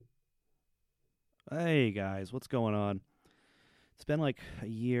Hey guys, what's going on? It's been like a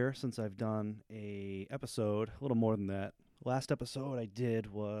year since I've done a episode, a little more than that. Last episode I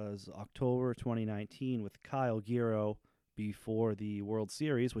did was October 2019 with Kyle Giro before the World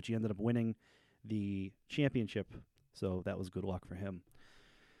Series, which he ended up winning the championship. So that was good luck for him.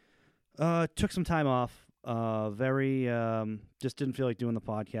 Took some time off. Very just didn't feel like doing the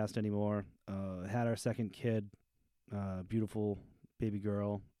podcast anymore. Had our second kid, beautiful baby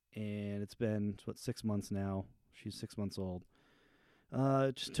girl, and it's been 6 months now. She's 6 months old.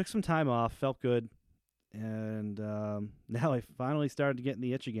 Just took some time off, felt good, and now I finally started to get in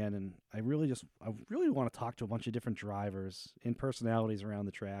the itch again. And I really want to talk to a bunch of different drivers and personalities around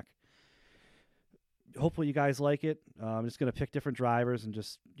the track. Hopefully, you guys like it. I'm just gonna pick different drivers and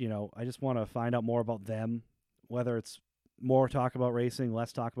I just want to find out more about them, whether it's more talk about racing,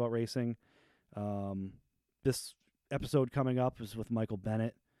 less talk about racing. This episode coming up is with Michael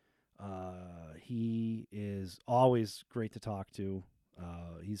Bennett. He is always great to talk to.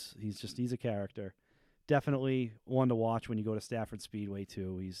 He's a character. Definitely one to watch when you go to Stafford Speedway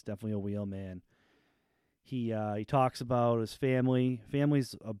too. He's definitely a wheel man. He talks about his family.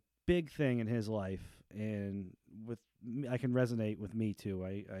 Family's a big thing in his life, and with I can resonate with me too.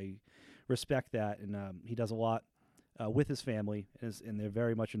 I respect that, and he does a lot with his family, and they're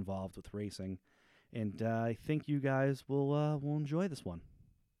very much involved with racing. And I think you guys will enjoy this one.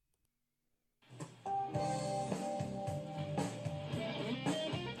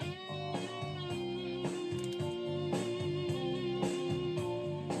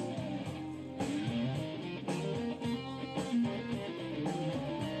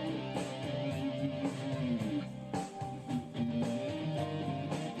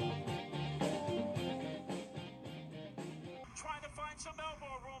 Trying to find some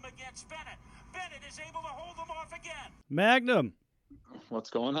elbow room against Bennett. Bennett is able to hold him off again. Magnum, What's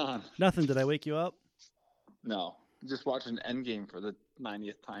going on? nothing. Did I wake you up? No, just watching Endgame for the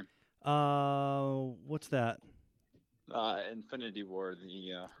 90th time. What's that? Infinity War,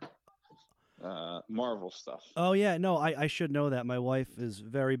 the Marvel stuff. Oh yeah, no, I should know that. My wife is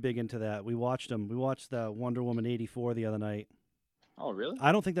very big into that. We watched them. We watched the Wonder Woman 84 the other night. Oh, really?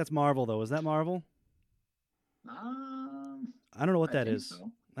 I don't think that's Marvel though. Is that Marvel? I don't know what I that think is.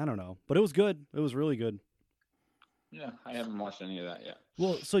 so. I don't know, but it was good. It was really good. Yeah, I haven't watched any of that yet.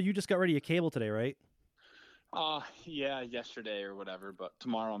 Well, so you just got rid of your cable today, right? Yeah, yesterday or whatever, but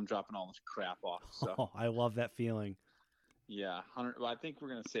tomorrow I'm dropping all this crap off. So Oh, I love that feeling. yeah, I think we're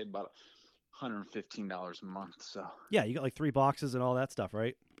gonna save about $115 a month. So Yeah, you got like 3 boxes and all that stuff,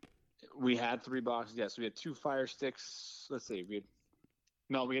 right? we had 3 boxes. Yes, we had 2 Fire Sticks. Let's see,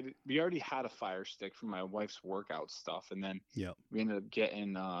 we already had a Fire Stick for my wife's workout stuff, and then Yep. we ended up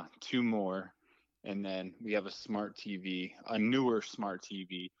getting 2 more, and then we have a smart TV, a newer smart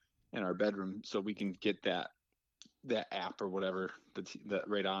TV in our bedroom, so we can get that app or whatever that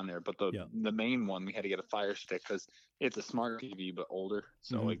right on there. But Yep. the main one, we had to get a Fire Stick because it's a smart TV but older,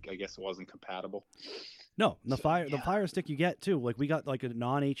 so Mhm. I guess it wasn't compatible. No, the So, the yeah. Fire Stick you get too. Like we got like a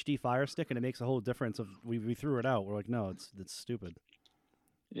non HD Fire Stick, and it makes a whole difference. We threw it out. We're like, no, it's stupid.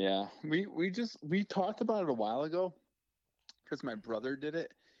 Yeah, we talked about it a while ago because my brother did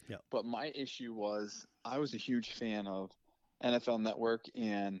it. Yeah. But my issue was I was a huge fan of NFL Network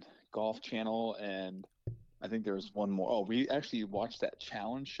and Golf Channel, and I think there was one more. Oh, we actually watched that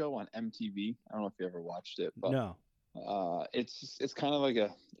challenge show on MTV. I don't know if you ever watched it, but No. it's kind of like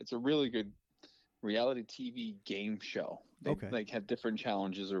it's a really good reality TV game show. They Okay. like have different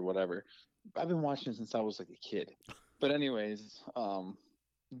challenges or whatever. I've been watching it since I was like a kid. But anyways,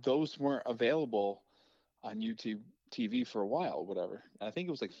 those weren't available on YouTube TV for a while, whatever. And I think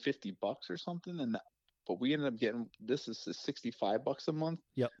it was like $50 or something, but we ended up getting this is $65 a month.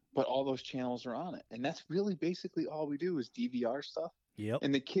 Yep. But all those channels are on it, and that's really basically all we do is DVR stuff. Yep.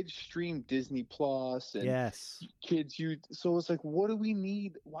 And the kids stream Disney Plus and Yes. so it's like, what do we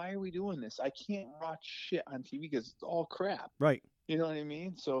need? Why are we doing this? I can't watch shit on TV because it's all crap. Right. You know what I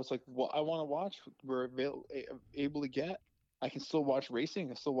mean? So it's like, what I want to watch, we're able to get. I can still watch racing. I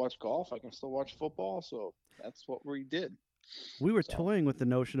can still watch golf. I can still watch football. So that's what we did. We were So- toying with the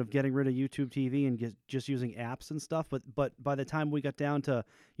notion of getting rid of YouTube TV and just using apps and stuff, but by the time we got down to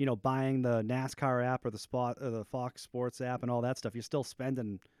buying the NASCAR app or the Fox Sports app and all that stuff, you're still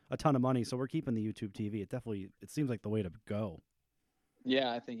spending a ton of money. So we're keeping the YouTube TV. It seems like the way to go.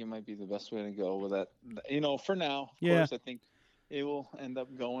 Yeah, I think it might be the best way to go with that. For now, of Yeah. course, I think it will end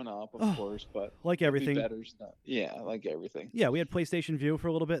up going up, of course, but Like it'll be everything. better stuff. Yeah, like everything. Yeah, we had PlayStation View for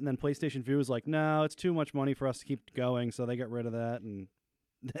a little bit, and then PlayStation View was like, no, it's too much money for us to keep going, so they got rid of that, and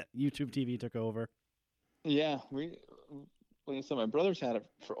YouTube TV took over. Yeah, like I said, my brother's had it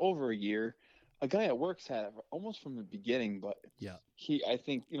for over a year. a guy at work's had it almost from the beginning, but Yeah, I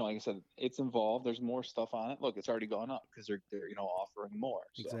think, like I said, it's involved. There's more stuff on it. Look, it's already gone up because they're offering more.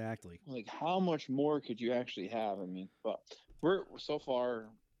 So exactly. like, how much more could you actually have? I mean, but we're so far,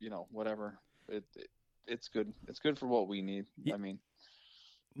 whatever. It's good. It's good for what we need. Y- I mean,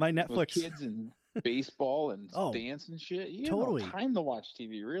 My with Netflix. kids and baseball and Oh, dance and shit, you have no totally. time to watch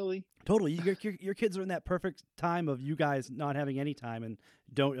TV, really. Totally. Your kids are in that perfect time of you guys not having any time and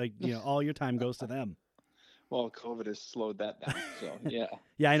don't all your time goes to them. Well, COVID has slowed that down. So yeah.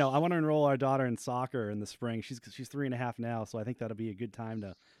 Yeah, I know. I want to enroll our daughter in soccer in the spring. She's 3.5 now, so I think that'll be a good time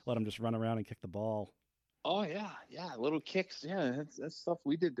to let them just run around and kick the ball. Oh yeah, little kicks. Yeah, that's stuff.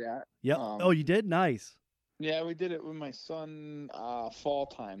 We did that. Yep. Oh, you did? Nice. Yeah, we did it with my son fall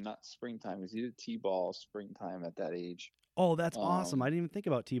time, not springtime, because he did t-ball springtime at that age. Oh, that's awesome. I didn't even think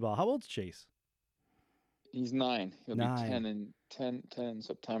about t-ball. How old's Chase? He's 9. He'll 9. be 10 in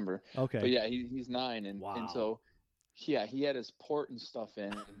September. Okay. But yeah, he's 9, and Wow. so yeah, he had his port and stuff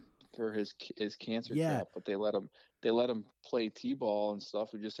in for his cancer Yeah. cap, but they let him play t-ball and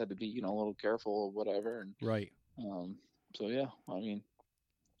stuff. We just had to be a little careful or whatever. And Right. so yeah, I mean,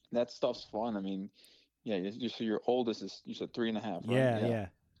 that stuff's fun. I mean, yeah, so your oldest is, you said 3.5, right? Yeah.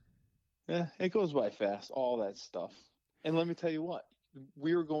 Yeah, it goes by fast, all that stuff. And let me tell you what,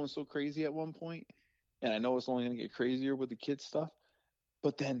 we were going so crazy at one point, and I know it's only going to get crazier with the kids stuff,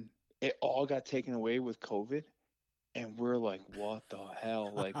 but then it all got taken away with COVID, and we're like, what the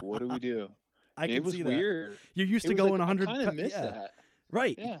hell? Like, what do we do? I can It was see that. weird. You're used to It was going like, 100. I kind of miss that.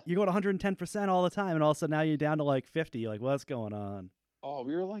 Right. Yeah. You're going 110% all the time, and all of a sudden now you're down to like 50. You're like, what's going on? Oh,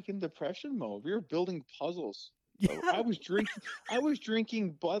 we were like in depression mode. We were building puzzles. Yeah. I was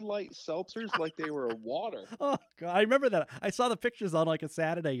drinking Bud Light seltzers like they were water. Oh God, I remember that. I saw the pictures on like a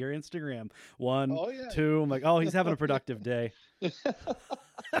Saturday, your Instagram. 1, Oh, yeah. 2. I'm like, oh, he's having a productive day.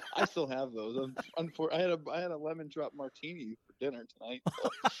 I still have those. I had a lemon drop martini for dinner tonight.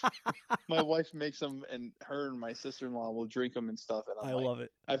 So my wife makes them, and her and my sister-in-law will drink them and stuff. And I love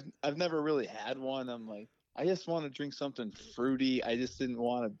it. I've never really had one. I'm like, I just want to drink something fruity. I just didn't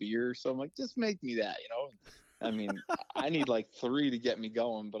want a beer, so I'm like, just make me that. I mean, I need like 3 to get me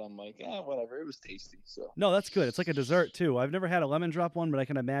going, but I'm like, whatever. It was tasty. So No, that's good. It's like a dessert too. I've never had a lemon drop one, but I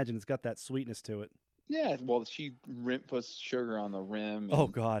can imagine it's got that sweetness to it. yeah, well, she puts sugar on the rim. Oh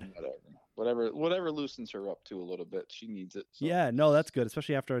and God. whatever loosens her up too a little bit. She needs it. So. Yeah, no, that's good,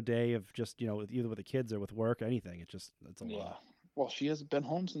 especially after a day of just either with the kids or with work or anything. It's a Yeah. lot. Well, she hasn't been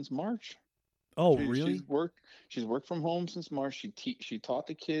home since March. Oh, really? She's worked from home since March. She taught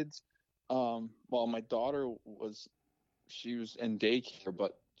the kids. Well, my daughter was in daycare,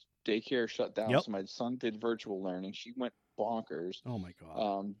 but daycare shut down. Yep. So my son did virtual learning. She went bonkers. Oh my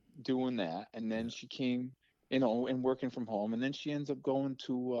God. Doing that, and then she came, and working from home, and then she ends up going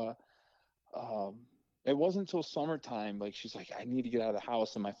to. It wasn't until summertime. Like, she's like, I need to get out of the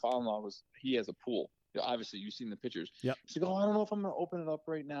house, and my father-in-law he has a pool. Obviously, you've seen the pictures. Yep. She's like, oh, I don't know if I'm going to open it up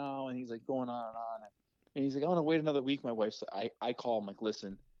right now. And he's like going on and on. And he's like, I want to wait another week. My wife's, I call him, like,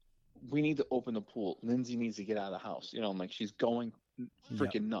 listen, we need to open the pool. Lindsay needs to get out of the house. I'm like, she's going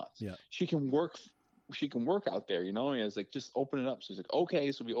freaking nuts. Yeah. She can work out there, And I was like, just open it up. So he's like,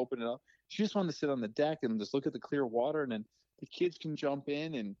 okay. So we open it up. She just wanted to sit on the deck and just look at the clear water. And then the kids can jump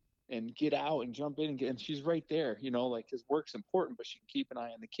in and get out and jump in and she's right there, like, because work's important, but she can keep an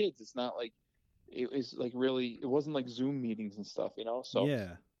eye on the kids. It's not like, it was like really, it wasn't like Zoom meetings and stuff, so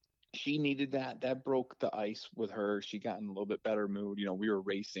yeah, she needed that broke the ice with her. She got in a little bit better mood. We were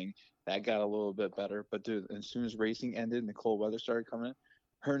racing, that got a little bit better, but dude, as soon as racing ended and the cold weather started coming in,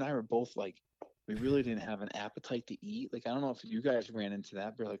 her and I were both like, we really didn't have an appetite to eat. Like, I don't know if you guys ran into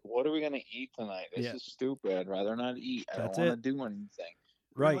that, but like, what are we gonna eat tonight? This is stupid. I'd rather not eat. I don't want to do anything.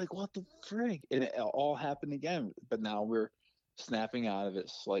 Right. We're like, what the frig? And it all happened again, but now we're snapping out of it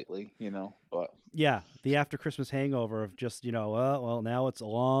slightly, but yeah, the after Christmas hangover of just well, now it's a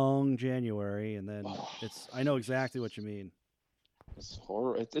long January, and then I know exactly what you mean. It's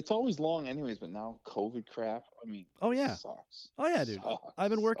horrible. It's always long anyways, but now COVID crap, I mean, oh yeah, sucks. Oh yeah, dude.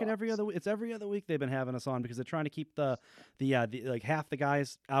 I've been working every other week. It's every other week they've been having us on because they're trying to keep the like half the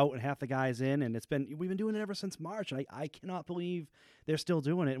guys out and half the guys in, and we've been doing it ever since March, and I cannot believe they're still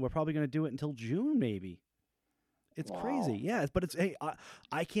doing it, and we're probably going to do it until June maybe. It's crazy, yeah. But it's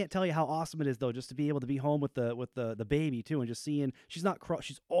I can't tell you how awesome it is though, just to be able to be home with the baby too, and just seeing she's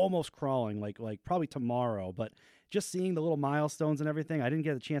almost crawling, like probably tomorrow, but just seeing the little milestones and everything. I didn't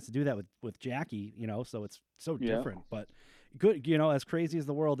get a chance to do that with Jackie, so it's so different. But good, as crazy as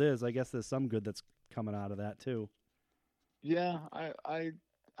the world is, I guess there's some good that's coming out of that too. Yeah,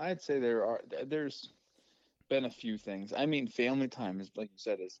 I'd say there's been a few things. I mean, family time is, like you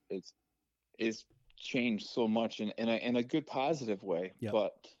said, is changed so much in a good positive way. Yep.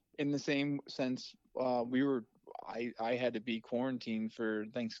 But in the same sense, I had to be quarantined for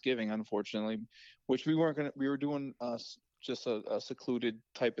Thanksgiving, unfortunately, which we weren't gonna. We were doing just a secluded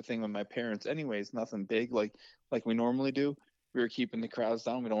type of thing with my parents, anyways. Nothing big like we normally do. We were keeping the crowds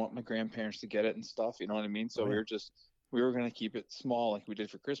down. We don't want my grandparents to get it and stuff. You know what I mean? So Oh, yeah. we were gonna keep it small like we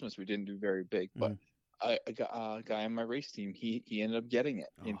did for Christmas. We didn't do very big, but. A guy on my race team, he ended up getting it,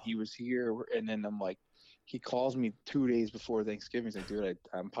 and he was here. And then I'm like, he calls me 2 days before Thanksgiving. He's like, dude,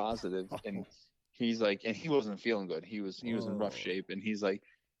 I'm positive. And he's like, and he wasn't feeling good. He was in rough shape. And he's like,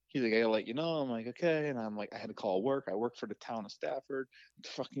 I gotta let you know. I'm like, okay. And I'm like, I had to call work. I work for the town of Stafford.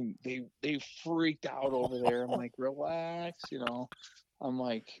 Fucking, they freaked out over there. I'm like, relax, you know. I'm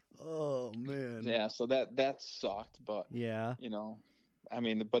like, oh man. yeah. So that sucked, but yeah, you know, I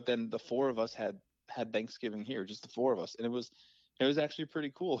mean, but then the four of us had Thanksgiving here, just the four of us, and it was actually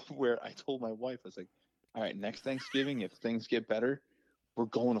pretty cool. Where I told my wife, I was like, all right, next Thanksgiving, if things get better, we're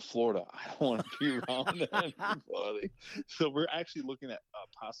going to Florida. I don't want to be around anybody. So we're actually looking at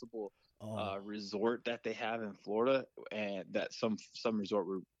a possible resort that they have in Florida, and that some resort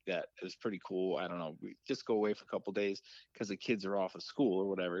that is pretty cool. I don't know. We just go away for a couple days because the kids are off of school or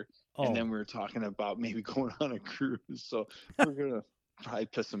whatever. And then we were talking about maybe going on a cruise. So we're gonna probably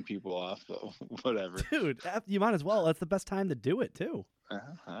piss some people off, though. Whatever. Dude, you might as well. That's the best time to do it too.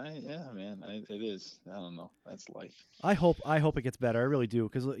 Yeah, man, it is. I don't know. That's life. I hope it gets better. I really do,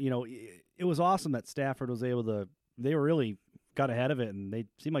 because it was awesome that Stafford was able to. They were really got ahead of it, and they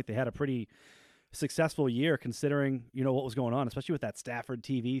seemed like they had a pretty successful year considering what was going on, especially with that Stafford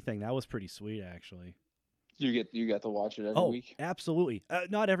TV thing. That was pretty sweet, actually. You got to watch it every week? Absolutely.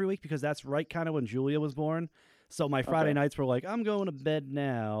 Not every week, because that's right kind of when Julia was born. So my Friday nights were like, I'm going to bed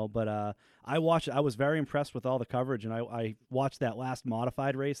now. But I watched it. I was very impressed with all the coverage, and I watched that last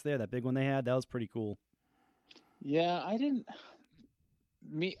modified race there, that big one they had. That was pretty cool. Yeah, I didn't.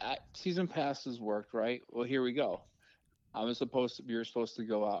 Season passes worked, right? Well, here we go. We were supposed to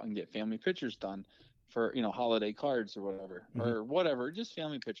go out and get family pictures done for holiday cards or whatever, or whatever, just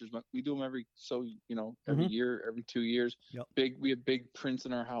family pictures. We do them every year, every 2 years. Yep. We have big prints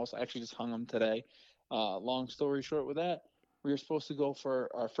in our house. I actually just hung them today. Long story short, with that, we were supposed to go for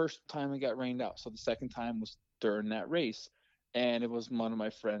our first time. It got rained out, so the second time was during that race, and it was one of my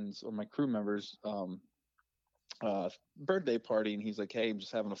friends or my crew members' birthday party, and he's like, "Hey, I'm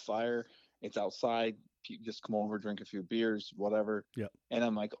just having a fire. It's outside. Just come over, drink a few beers, whatever." Yeah. And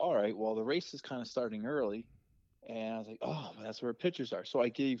I'm like, all right, well, the race is kind of starting early. And I was like, oh, that's where pictures are. So I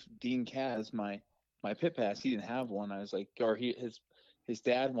gave Dean Kaz my pit pass. He didn't have one. I was like, or his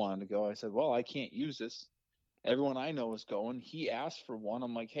dad wanted to go. I said, well, I can't use this. Everyone I know is going. He asked for one.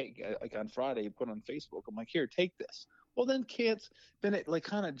 I'm like, hey, like on Friday, he put on Facebook. I'm like, here, take this. Well, then it like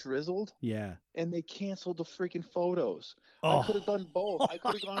kind of drizzled. Yeah. And they canceled the freaking photos. Oh. I could have done both. I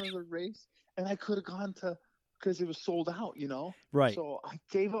could have gone to the race. And I could have gone because it was sold out, Right. So I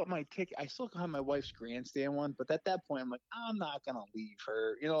gave up my ticket. I still have my wife's grandstand one, but at that point, I'm like, I'm not gonna leave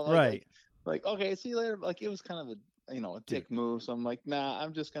her, right. Like, okay, see you later. Like, it was kind of a dick move. So I'm like, nah,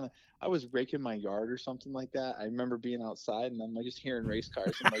 I was raking my yard or something like that. I remember being outside and I'm like just hearing race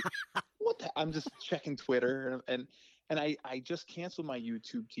cars. I'm like, I'm just checking Twitter and I just canceled my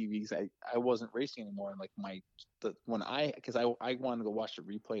YouTube TVs. I wasn't racing anymore. And like because I wanted to go watch the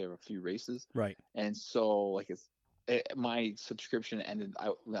replay of a few races. Right. And so my subscription ended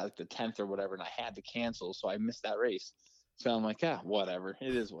like the 10th or whatever, and I had to cancel. So I missed that race. So I'm like, whatever.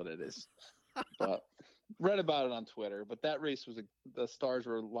 It is what it is. But read about it on Twitter. But that race the stars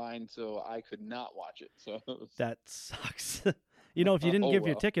were aligned, so I could not watch it. So that sucks. If you didn't give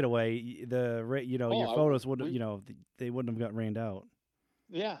your ticket away, your photos would, they wouldn't have got rained out.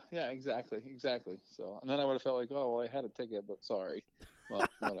 Yeah, exactly. So, and then I would have felt like, oh, well, I had a ticket, but sorry. Well,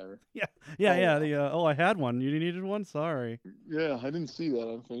 whatever. yeah. I had one. You needed one? Sorry. Yeah, I didn't see that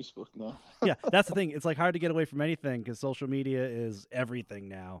on Facebook, no. Yeah, that's the thing. It's like hard to get away from anything because social media is everything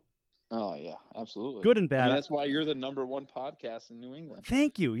now. Oh, yeah, absolutely. Good and bad. That's why you're the #1 podcast in New England.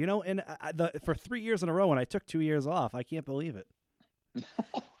 Thank you. And for 3 years in a row, and I took 2 years off. I can't believe it.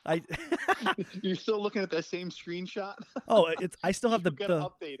 You're still looking at that same screenshot? Oh, I still have the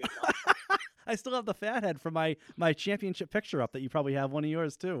updated. I still have the fathead from my championship picture up that you probably have one of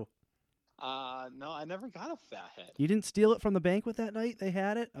yours too. No, I never got a fathead. You didn't steal it from the banquet that night? They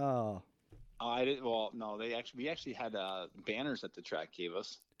had it? Oh. I didn't. Well, no, we actually had banners that the track gave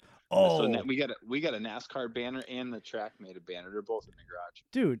us. Oh. So we got a NASCAR banner and the track made a banner. They're both in the garage.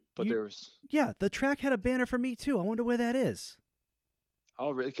 Dude. But there was. Yeah, the track had a banner for me too. I wonder where that is. Oh,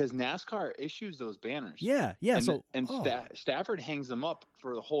 really? Because NASCAR issues those banners. Yeah, yeah. So Stafford hangs them up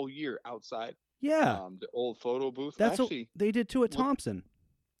for the whole year outside yeah, the old photo booth. that's what Actually, they did too at what, Thompson.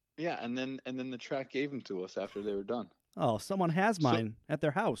 yeah, and then the track gave them to us after they were done. Oh, someone has So mine at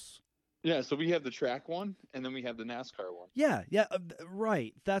their house. yeah, so we have the track one, and then we have the NASCAR one. Yeah, yeah,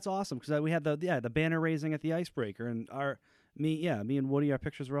 right. That's awesome because we had the banner raising at the Icebreaker, and me and Woody, our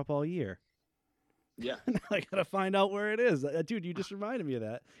pictures were up all year. Yeah, I gotta find out where it is, dude. You just reminded me of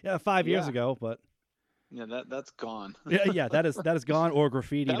that. Yeah, 5 years ago, but yeah, that's gone. yeah, that is gone or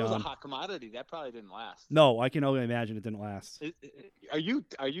graffitied That was on. a hot commodity. That probably didn't last. No, I can only imagine it didn't last. Are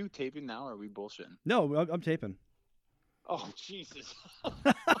you taping now, or are we bullshitting? No, I'm taping. Oh Jesus!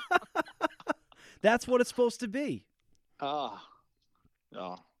 That's what it's supposed to be. Oh,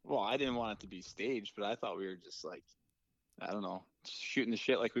 well, I didn't want it to be staged, but I thought we were just like, I don't know, shooting the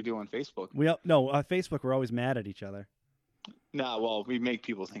shit like we do on Facebook. Facebook we're always mad at each other. Nah, well, we make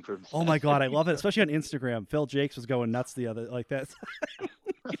people think we're. Oh my god, I love it, especially on Instagram. Phil Jakes was going nuts the other like that.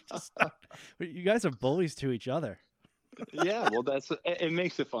 You guys are bullies to each other. Yeah, well, it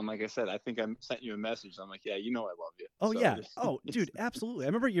makes it fun. Like I said, I think I sent you a message. I'm like, yeah, you know I love you. Oh So yeah. Oh, dude, absolutely. I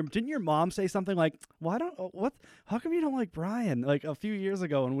remember didn't your mom say something like, how come you don't like Brian? Like a few years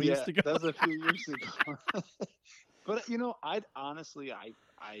ago when we used to go. That was a few years ago. But I'd honestly,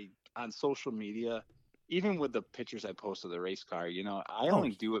 I on social media, even with the pictures I post of the race car, I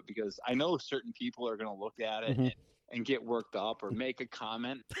only do it because I know certain people are going to look at it and get worked up or make a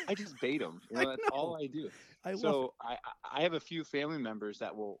comment. I just bait them. That's all I do. I have a few family members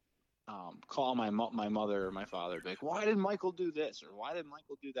that will call my mother or my father, be like, why did Michael do this? Or why did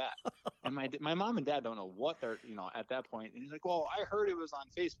Michael do that? And my mom and dad don't know what they're, at that point. And he's like, well, I heard it was on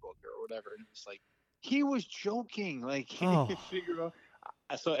Facebook or whatever. And it's like, he was joking. Like, can you figure out?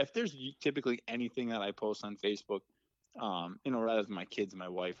 So if there's typically anything that I post on Facebook, rather than my kids, my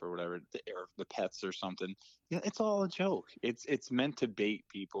wife or whatever, or the pets or something, it's all a joke. It's meant to bait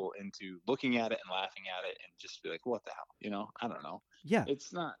people into looking at it and laughing at it and just be like, what the hell? I don't know. Yeah.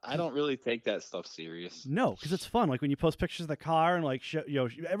 It's not, I don't really take that stuff serious. No, because it's fun. Like when you post pictures of the car and like,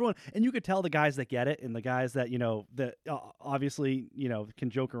 everyone, and you could tell the guys that get it and the guys that, that obviously, can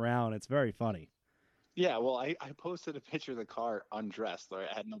joke around. It's very funny. Yeah, well, I posted a picture of the car undressed. Right?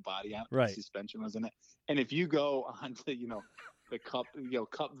 I had no body on it. Right. The suspension was in it. And if you go onto, the cup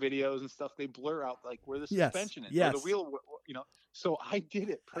videos and stuff, they blur out like where the suspension is, where the wheel, So I did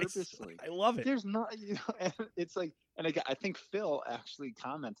it purposely. I love it. There's not, and it's like, and I think Phil actually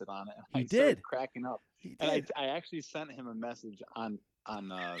commented on it. And he did. Cracking up. He and did. I actually sent him a message on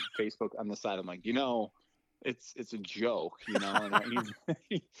Facebook on the side. I'm like, it's a joke, and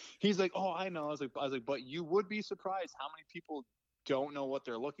he's like, oh, I know. I was like, but you would be surprised how many people don't know what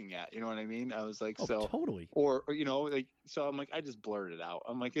they're looking at. You know what I mean? I was like, so totally. Or so I'm like, I just blurted it out.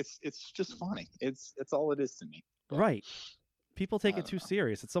 I'm like, it's just funny. It's all it is to me. But, right. People take it too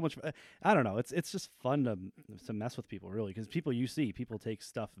serious. It's so much. I don't know. It's just fun to mess with people, really, because people take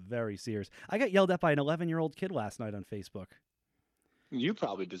stuff very serious. I got yelled at by an 11-year-old kid last night on Facebook. You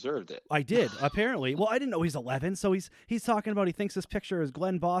probably deserved it. I did, apparently. Well, I didn't know he's 11, so he's talking about he thinks this picture is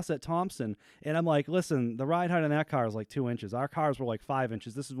Glenn Boss at Thompson, and I'm like, listen, the ride height on that car is like 2 inches. Our cars were like 5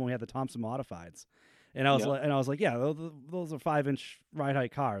 inches. This is when we had the Thompson Modifieds, and I was like, yeah, those are 5-inch ride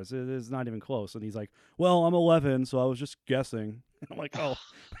height cars. It is not even close. And he's like, well, I'm 11, so I was just guessing. And I'm like, oh.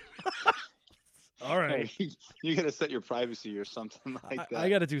 All right. Hey, you got to set your privacy or something like that. I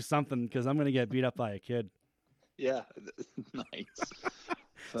got to do something because I'm going to get beat up by a kid. Yeah, nice.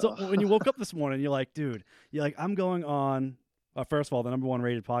 So when you woke up this morning, you're like, dude, I'm going on, first of all, the #1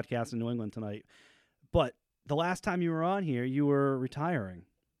 rated podcast in New England tonight. But the last time you were on here, you were retiring.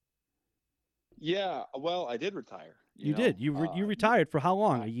 Yeah, well, I did retire. You did. You retired for how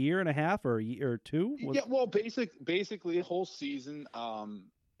long? A year and a half or a year or two? Yeah, well, basically a whole season.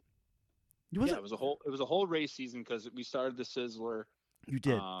 It was a whole race season because we started the Sizzler. You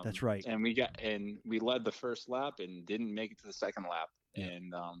did. That's right. And we led the first lap and didn't make it to the second lap. Yeah.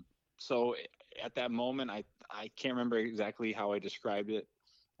 And so at that moment, I can't remember exactly how I described it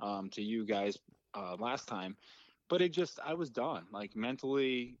to you guys last time, but I was done. Like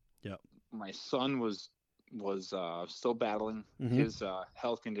mentally, my son was still battling his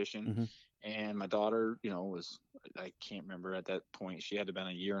health condition, and my daughter, I can't remember at that point. She had to have been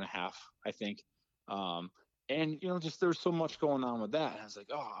a year and a half, I think. And, just there's so much going on with that. And I was like,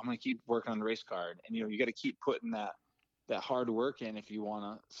 oh, I'm going to keep working on the race car. And, you got to keep putting that hard work in if you want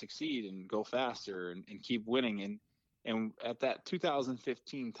to succeed and go faster and keep winning. And at that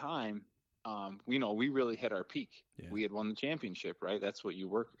 2015 time, we really hit our peak. Yeah. We had won the championship, right? That's what you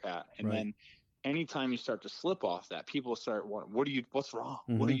work at. And then anytime you start to slip off that, people start wondering, what's wrong?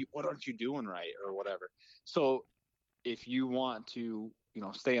 Mhm. What aren't you doing right or whatever? So if you want to,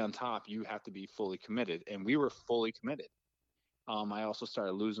 stay on top, you have to be fully committed. And we were fully committed. I also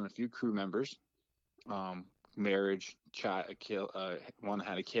started losing a few crew members. Marriage, child, one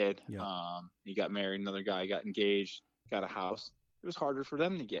had a kid. Yeah. He got married. Another guy got engaged, got a house. It was harder for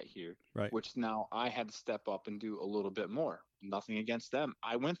them to get here, Right. which now I had to step up and do a little bit more. Nothing against them.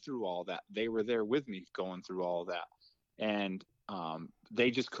 I went through all that. They were there with me going through all that. And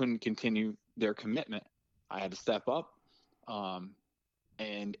they just couldn't continue their commitment. I had to step up.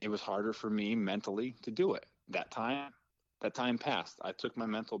 And it was harder for me mentally to do it. That time passed. I took my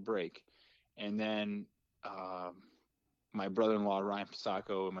mental break. And then my brother-in-law, Ryan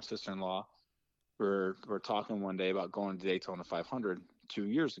Pisacco, and my sister-in-law were talking one day about going to Daytona 500 2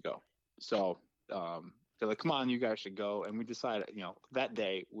 years ago. So they're like, come on, you guys should go. And we decided, that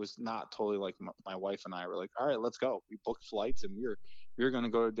day was not totally like my wife and I were like, all right, let's go. We booked flights and we were going to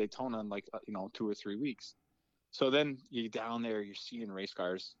go to Daytona in like, 2 or 3 weeks. So then you down there, you're seeing race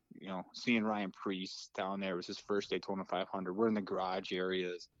cars, seeing Ryan Preece down there. It was his first Daytona 500. We're in the garage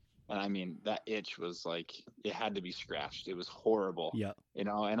areas. And I mean, that itch was like, it had to be scratched. It was horrible, Yeah. and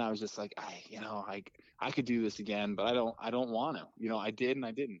I was just like, I could do this again, but I don't want to, I did, and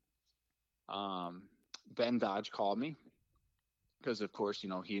I didn't. Ben Dodge called me because of course,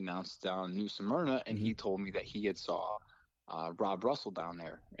 he announced down New Smyrna, and Mhm. he told me that he had saw Rob Russell down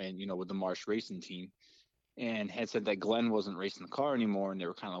there and, with the Marsh Racing team, and had said that Glenn wasn't racing the car anymore and they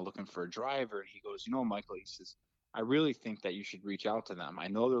were kind of looking for a driver. And he goes, Michael, he says, I really think that you should reach out to them. I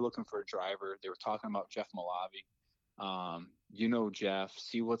know they're looking for a driver. They were talking about Jeff Malavi. Jeff,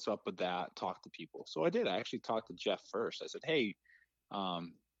 see what's up with that, talk to people. So I did. I actually talked to Jeff first. I said, hey,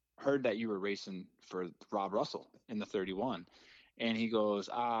 heard that you were racing for Rob Russell in the 31. And he goes,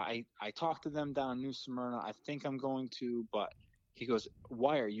 I talked to them down in New Smyrna. I think I'm going to, but he goes,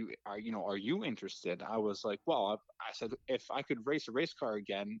 why are you interested? I was like, well, I said, if I could race a race car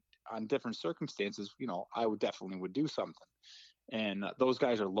again on different circumstances, I would definitely do something. And those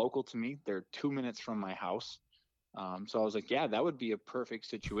guys are local to me. They're 2 minutes from my house. So I was like, yeah, that would be a perfect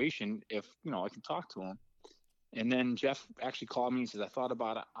situation if, I can talk to him. And then Jeff actually called me and says, I thought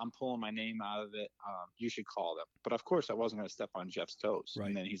about it. I'm pulling my name out of it. You should call them. But of course I wasn't going to step on Jeff's toes. Right.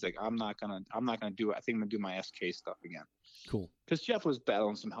 And then he's like, I'm not going to do it. I think I'm going to do my SK stuff again. Cool. Because Jeff was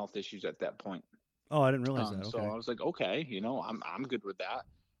battling some health issues at that point. Oh, I didn't realize that. Okay. So I was like, okay, I'm good with that.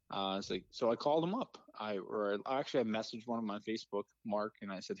 It's like, so I called him up. I messaged one of my Facebook, Mark,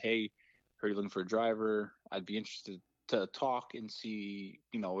 and I said, hey, heard you looking for a driver. I'd be interested to talk and see,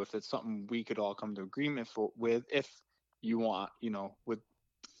 if it's something we could all come to agreement with, if you want, would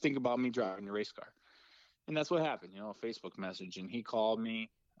think about me driving your race car. And that's what happened, a Facebook message. And he called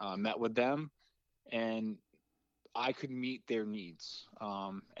me, met with them, and I could meet their needs.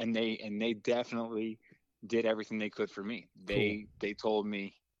 And they definitely did everything they could for me. They told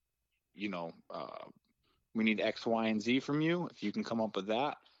me, we need X, Y, and Z from you. If you can come up with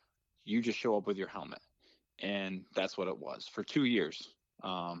that, you just show up with your helmet. And that's what it was for 2 years.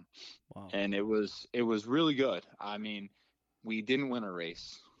 Wow. And it was really good. I mean, we didn't win a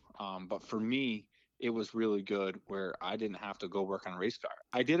race, but for me, it was really good where I didn't have to go work on a race car.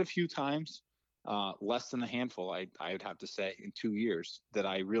 I did a few times, less than a handful, I would have to say, in 2 years that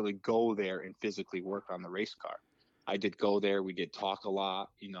I really go there and physically work on the race car. I did go there. We did talk a lot,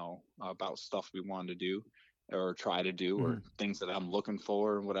 about stuff we wanted to do or try to do, or things that I'm looking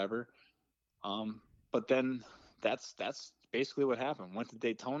for and whatever. But then that's basically what happened. Went to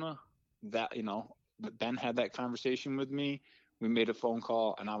Daytona. That Ben had that conversation with me. We made a phone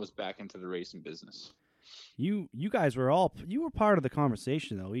call, and I was back into the racing business. You guys were part of the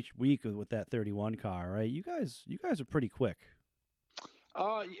conversation though each week with that 31 car, right? You guys are pretty quick.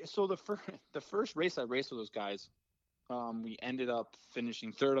 So the first race I raced with those guys, we ended up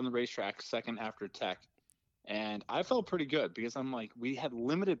finishing third on the racetrack, second after Tech. And I felt pretty good because I'm like, we had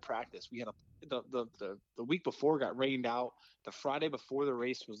limited practice. We had the week before got rained out. The Friday before the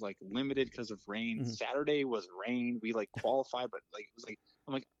race was like limited because of rain. Mm-hmm. Saturday was rain. We like qualified, but like it was like,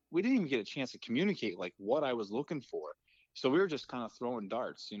 I'm like, we didn't even get a chance to communicate like what I was looking for. So we were just kind of throwing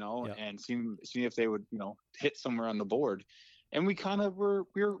darts, and seeing if they would, hit somewhere on the board. And we kind of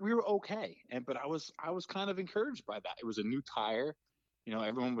we were okay. But I was kind of encouraged by that. It was a new tire,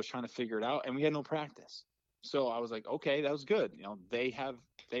 everyone was trying to figure it out, and we had no practice. So I was like, okay, that was good. They have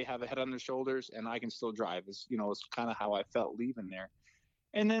a head on their shoulders, and I can still drive. It's kind of how I felt leaving there.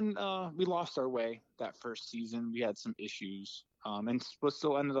 And then we lost our way that first season. We had some issues, and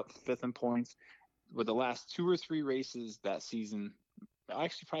still ended up fifth in points. With the last 2 or 3 races that season,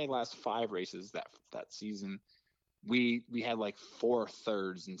 actually probably the last 5 races that season, we had like 4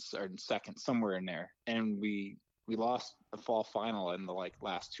 thirds and seconds somewhere in there, and we lost the fall final in the like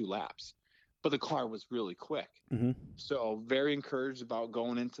last 2 laps, but the car was really quick. Mm-hmm. So very encouraged about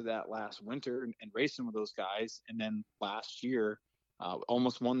going into that last winter and racing with those guys. And then last year,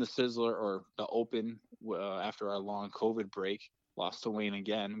 almost won the Sizzler or the Open after our long COVID break. Lost to Wayne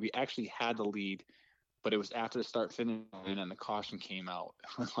again. We actually had the lead, but it was after the start finish and the caution came out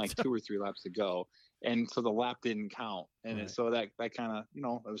like 2 or 3 laps to go. And so the lap didn't count. And Right. so that kind of,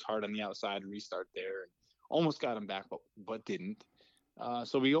 it was hard on the outside to restart there. And almost got him back, but didn't.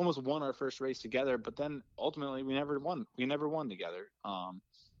 So we almost won our first race together, but then ultimately we never won. We never won together.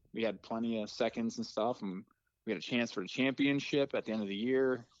 We had plenty of seconds and stuff, and we had a chance for the championship at the end of the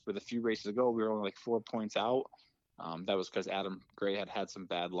year. With a few races ago, we were only like 4 points out. That was because Adam Gray had some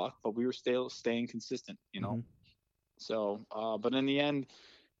bad luck, but we were still staying consistent, Mm-hmm. So, but in the end,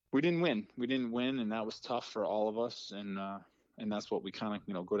 we didn't win. We didn't win, and that was tough for all of us. And that's what we kind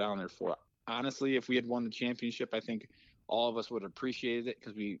of go down there for. Honestly, if we had won the championship, I think all of us would have appreciated it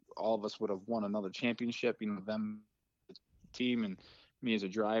because all of us would have won another championship. Them, the team, and me as a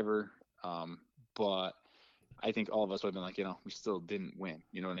driver. But I think all of us would have been like, we still didn't win.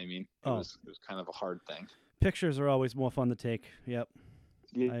 You know what I mean? It was kind of a hard thing. Pictures are always more fun to take. Yep.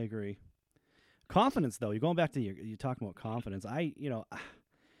 Yeah. I agree. Confidence, though, you're going back to you talking about confidence.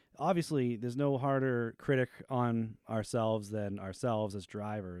 Obviously, there's no harder critic on ourselves than ourselves as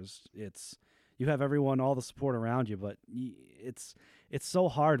drivers. You have everyone, all the support around you, but it's so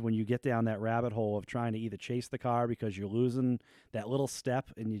hard when you get down that rabbit hole of trying to either chase the car because you're losing that little step,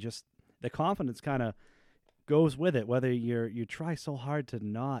 and the confidence kind of goes with it, whether you try so hard to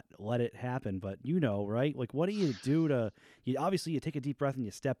not let it happen. But right? Like, what do you do obviously you take a deep breath and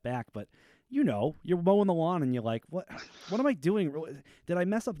you step back, but you're mowing the lawn and you're like, what am I doing? Did I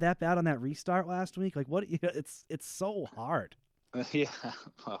mess up that bad on that restart last week? Like, what? It's so hard. Yeah.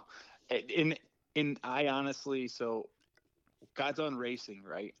 Well, I honestly, so got done racing,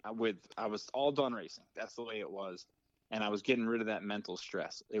 right? I was all done racing. That's the way it was. And I was getting rid of that mental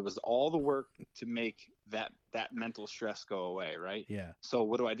stress. It was all the work to make that mental stress go away, right? Yeah. So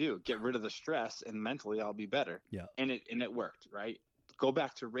what do? Get rid of the stress, and mentally I'll be better. Yeah. And it worked, right? Go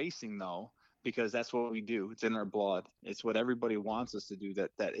back to racing though, because that's what we do. It's in our blood. It's what everybody wants us to do.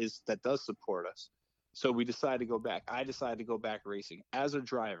 That does support us. So we decided to go back. I decided to go back racing as a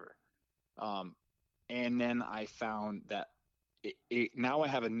driver, and then I found that now I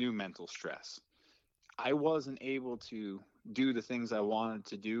have a new mental stress. I wasn't able to do the things I wanted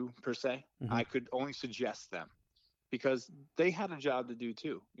to do per se. Mm-hmm. I could only suggest them because they had a job to do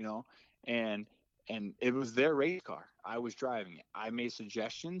too, and it was their race car. I was driving it. I made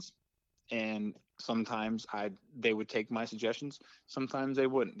suggestions, and sometimes they would take my suggestions. Sometimes they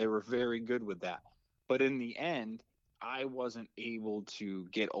wouldn't. They were very good with that. But in the end, I wasn't able to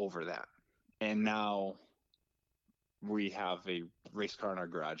get over that. And now we have a race car in our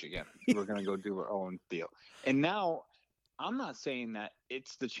garage again. We're going to go do our own deal. And now I'm not saying that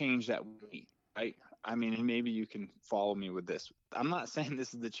it's the change that we need, right? I mean, maybe you can follow me with this. I'm not saying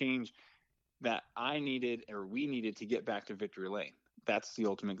this is the change that I needed or we needed to get back to victory lane. That's the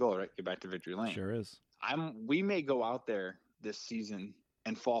ultimate goal, right? Get back to victory lane. Sure is. We may go out there this season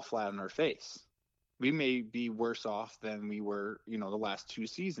and fall flat on our face. We may be worse off than we were, the last 2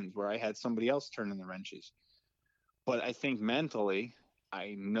 seasons where I had somebody else turning the wrenches. But I think mentally,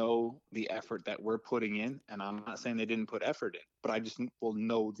 I know the effort that we're putting in, and I'm not saying they didn't put effort in, but I just will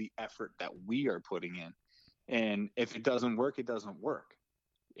know the effort that we are putting in. And if it doesn't work, it doesn't work.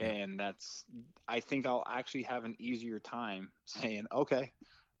 And I think I'll actually have an easier time saying, okay,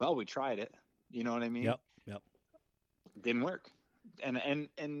 well, we tried it. You know what I mean? Yep. Didn't work. And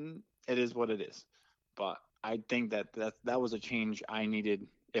it is what it is. But I think that was a change I needed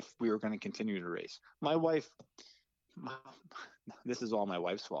if we were going to continue to race. My wife, this is all my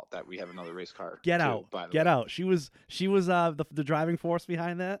wife's fault that we have another race car. Get out. She was the driving force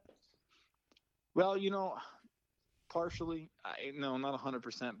behind that. Well, partially, no, not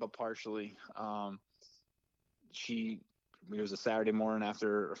 100%, but partially. It was a Saturday morning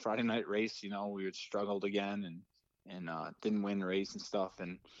after a Friday night race. We had struggled again and didn't win the race and stuff.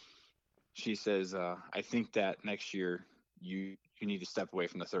 And she says, I think that next year you need to step away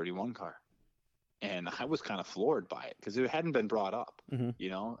from the 31 car. And I was kind of floored by it because it hadn't been brought up.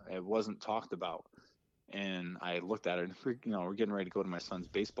 Mm-hmm. It wasn't talked about. And I looked at her and we're getting ready to go to my son's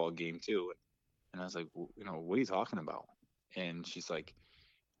baseball game too. And I was like, what are you talking about? And she's like,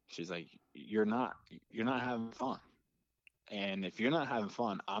 you're not having fun. And if you're not having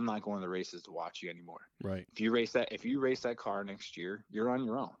fun, I'm not going to the races to watch you anymore. Right. If you race that car next year, you're on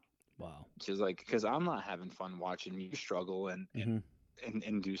your own. Wow. She's like, because I'm not having fun watching you struggle and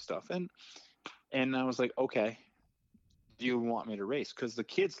do stuff. And I was like, okay, do you want me to race? Because the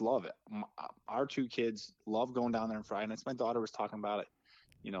kids love it. Our two kids love going down there on Friday nights. My daughter was talking about it,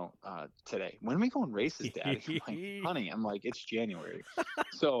 today. When are we going races, Daddy? I'm like, honey, I'm like, it's January.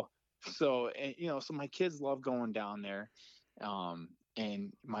 so my kids love going down there.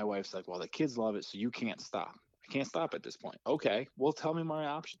 And my wife's like, well, the kids love it, so you can't stop. I can't stop at this point. Okay, well, tell me my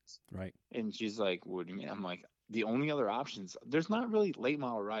options. Right. And she's like, what do you mean? I'm like, the only other options, there's not really late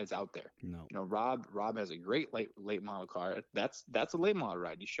model rides out there. No. Rob has a great late model car. That's a late model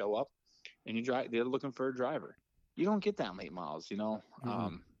ride. You show up and you drive. They're looking for a driver. You don't get that in late models,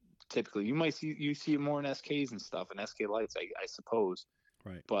 typically you might see it more in SKs and stuff, and SK lights, I suppose.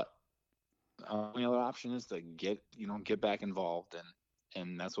 Right. But the only other option is to get back involved,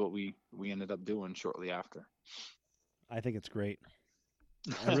 and that's what we ended up doing shortly after. I think it's great.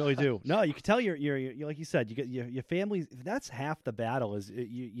 I really do. No, you can tell you're like you said, you get your family. That's half the battle. Is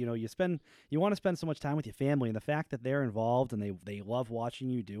you want to spend so much time with your family, and the fact that they're involved and they love watching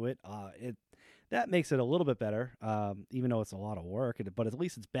you do it. That makes it a little bit better, even though it's a lot of work. But at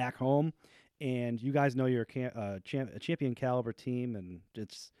least it's back home, and you guys know you're a champion caliber team, and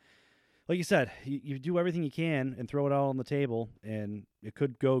it's like you said, you do everything you can and throw it all on the table, and it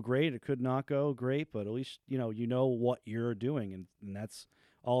could go great, it could not go great, but at least you know what you're doing, and that's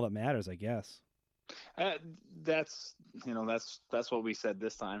all that matters, I guess. That's what we said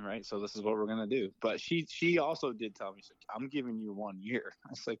this time, right? So this is what we're gonna do. But she also did tell me, she's like, I'm giving you 1 year.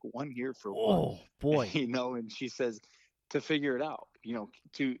 I was like, 1 year for what? Oh boy. And she says to figure it out,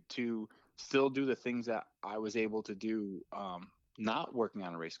 to still do the things that I was able to do, not working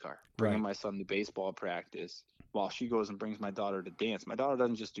on a race car, bringing my son to baseball practice while she goes and brings my daughter to dance. My daughter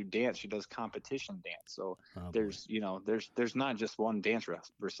doesn't just do dance; she does competition dance. So there's not just one dance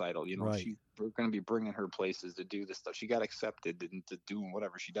recital. Right. We're going to be bringing her places to do this stuff. She got accepted into doing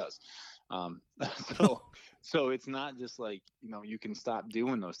whatever she does. So it's not just like you can stop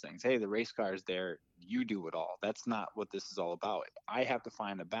doing those things. Hey, the race car is there. You do it all. That's not what this is all about. I have to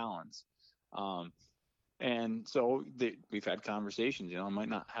find a balance. And so we've had conversations, I might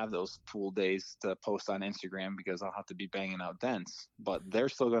not have those pool days to post on Instagram because I'll have to be banging out dents, but they're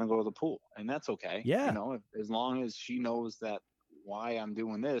still going to go to the pool, and that's okay. Yeah. As long as she knows that why I'm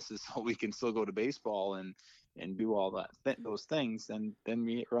doing this is so we can still go to baseball and do all those things, and then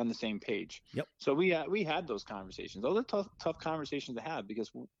we're on the same page. Yep. So we had those conversations. Those are tough conversations to have,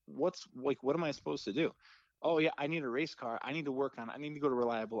 because what am I supposed to do? Oh yeah, I need a race car. I need to work on it. I need to go to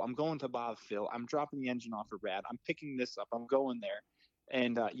Reliable. I'm going to Bob Phil. I'm dropping the engine off of Rad. I'm picking this up. I'm going there.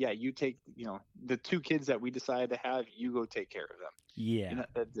 And you take, the two kids that we decided to have, you go take care of them. Yeah.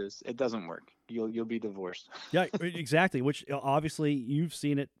 It doesn't work. You'll be divorced. Yeah, exactly. Which obviously you've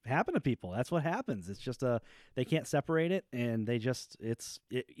seen it happen to people. That's what happens. It's just they can't separate it, and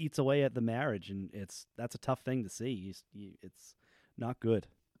it eats away at the marriage, and that's a tough thing to see. It's not good.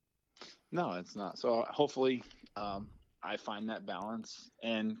 No, it's not. So hopefully I find that balance.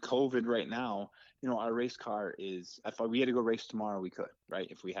 And COVID right now, our race car is, if we had to go race tomorrow, we could, right?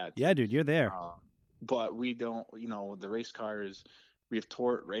 If we had to. Yeah, dude, you're there. But we don't, the race car we have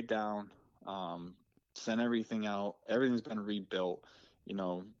tore it right down, sent everything out. Everything's been rebuilt,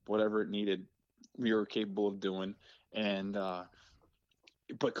 whatever it needed, we were capable of doing. And,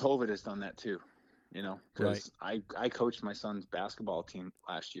 but COVID has done that too. Because I coached my son's basketball team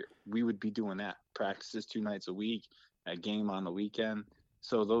last year. We would be doing that, practices 2 nights a week, a game on the weekend.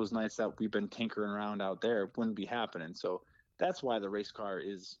 So those nights that we've been tinkering around out there wouldn't be happening. So that's why the race car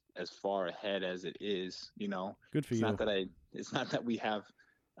is as far ahead as it is. Good for you. It's not that we have.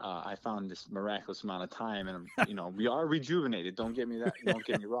 I found this miraculous amount of time, and we are rejuvenated. Don't get me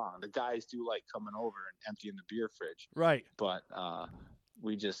wrong. The guys do like coming over and emptying the beer fridge. Right. But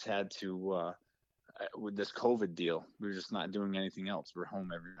we just had to. With this COVID deal, we're just not doing anything else. We're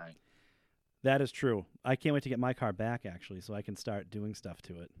home every night. That is true. I can't wait to get my car back, actually, so I can start doing stuff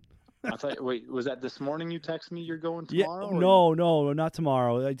to it. I thought, wait, was that this morning you texted me you're going tomorrow? Yeah, no, not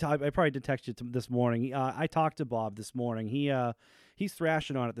tomorrow. I probably did text you this morning. I talked to Bob this morning. He's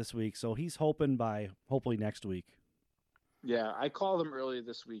thrashing on it this week, so he's hoping by hopefully next week. Yeah, I called him earlier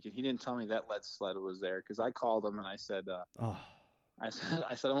this week, and he didn't tell me that lead sled was there, because I called him and I said,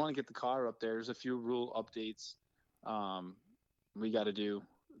 I said I want to get the car up there. There's a few rule updates we got to do,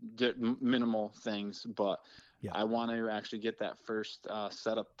 minimal things, but yeah. I want to actually get that first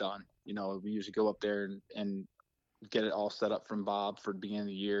setup done. We usually go up there and get it all set up from Bob for the beginning of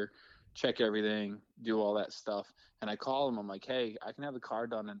the year, check everything, do all that stuff. And I call him. I'm like, hey, I can have the car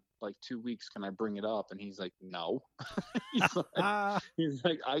done in like 2 weeks. Can I bring it up? And he's like, no. he's, like, Ah, he's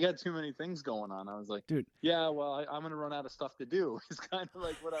like, I got too many things going on. I was like, dude, yeah, well, I'm gonna run out of stuff to do. It's kind of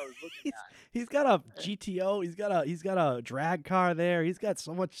like what I was looking at. he's got a GTO. He's got a drag car there. He's got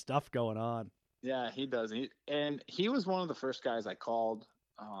so much stuff going on. Yeah, he does. He was one of the first guys I called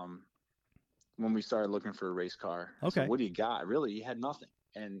when we started looking for a race car. Okay. So what do you got? Really, he had nothing.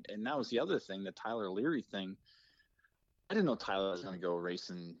 And that was the other thing, the Tyler Leary thing. I didn't know Tyler was going to go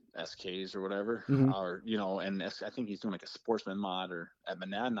racing SKs or whatever, Mhm. or and I think he's doing like a sportsman mod or at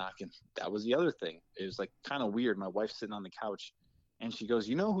Monadnock, and that was the other thing. It was like kind of weird. My wife's sitting on the couch, and she goes,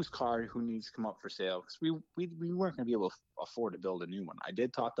 whose car who needs to come up for sale? Because we weren't going to be able to afford to build a new one. I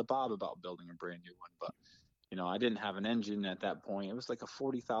did talk to Bob about building a brand new one, but I didn't have an engine at that point. It was like a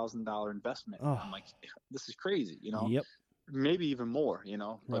 $40,000 investment. Oh. I'm like, this is crazy, Yep. maybe even more,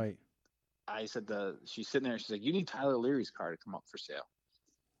 but Right. I said she's sitting there. She's like, you need Tyler Leary's car to come up for sale.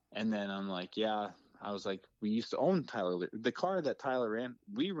 And then I'm like, yeah. I was like, we used to own Tyler Leary. The car that Tyler ran,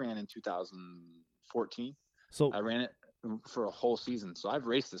 we ran in 2014. So I ran it for a whole season. So I've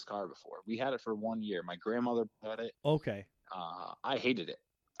raced this car before. We had it for 1 year. My grandmother bought it. okay. I hated it.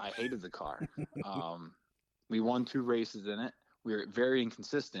 I hated the car. We won 2 races in it. We were very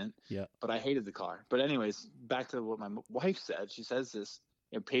inconsistent. Yeah. But I hated the car. But anyways, back to what my wife said. She says this.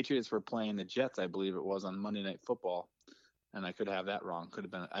 Patriots were playing the Jets, I believe it was, on Monday Night Football, and I could have that wrong. Could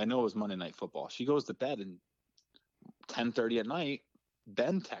have been. I know it was Monday Night Football. She goes to bed, and 10:30 at night,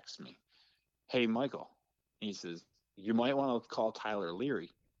 Ben texts me, "Hey, Michael," he says, "You might want to call Tyler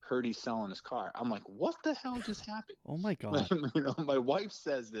Leary. Heard he's selling his car." I'm like, "What the hell just happened?" Oh my God. My wife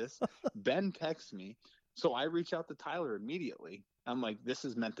says this. Ben texts me, so I reach out to Tyler immediately. I'm like, "This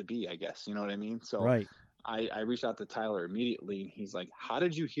is meant to be, I guess." You know what I mean? So. Right. I reached out to Tyler immediately. He's like, how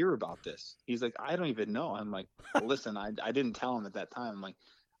did you hear about this? He's like, I don't even know. I'm like, well, listen, I didn't tell him at that time. I'm like,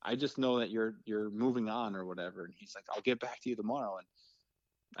 I just know that you're moving on or whatever. And he's like, I'll get back to you tomorrow. And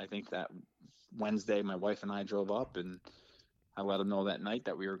I think that Wednesday, my wife and I drove up, and I let him know that night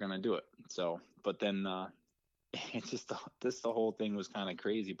that we were going to do it. So, but then it's just the whole thing was kind of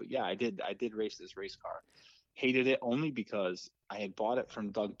crazy. But yeah, I did race this race car. Hated it only because I had bought it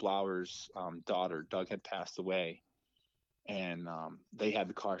from Doug Blauer's daughter. Doug had passed away, and they had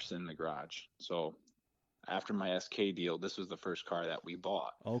the car sitting in the garage. So after my SK deal, this was the first car that we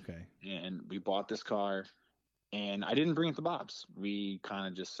bought. Okay. And we bought this car, and I didn't bring it to Bob's. We kind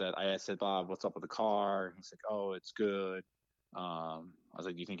of just said, I said, Bob, what's up with the car? He's like, oh, it's good. I was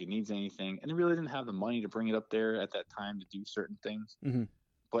like, do you think it needs anything? And I really didn't have the money to bring it up there at that time to do certain things. Mm-hmm.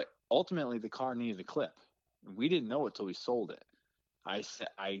 But ultimately, the car needed a clip. We didn't know it till we sold it. I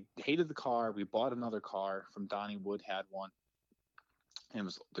hated the car. We bought another car from Donnie Wood, had one. And it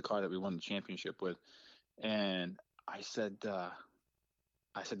was the car that we won the championship with. And I said to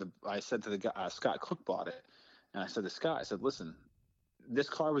the guy, Scott Cook bought it. And I said to Scott, I said, listen, this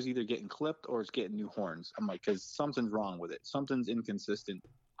car was either getting clipped or it's getting new horns. I'm like, because something's wrong with it. Something's inconsistent.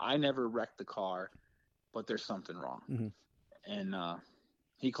 I never wrecked the car, but there's something wrong. Mm-hmm. And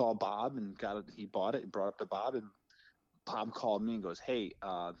he called Bob and got it. He bought it, brought it to Bob, and Bob called me and goes, hey,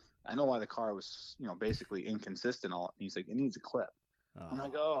 I know why the car was, basically inconsistent. He's like, it needs a clip. Oh. I'm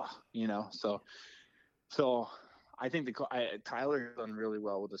like, oh, so I think Tyler done really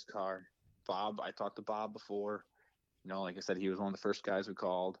well with this car. Bob, I talked to Bob before, like I said, he was one of the first guys we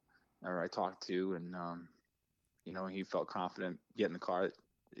called or I talked to, and, he felt confident getting the car.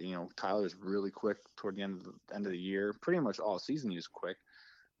 Tyler's really quick toward the end of the year. Pretty much all season he was quick.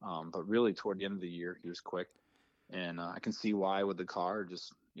 But really toward the end of the year, he was quick. And I can see why with the car,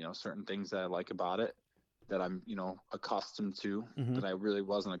 just, certain things that I like about it that I'm, accustomed to, Mm-hmm. that I really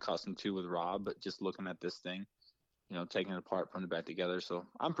wasn't accustomed to with Rob, but just looking at this thing, taking it apart, putting it back together. So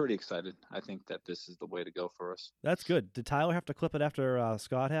I'm pretty excited. I think that this is the way to go for us. That's good. Did Tyler have to clip it after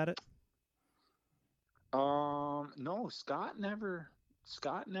Scott had it? No, Scott never,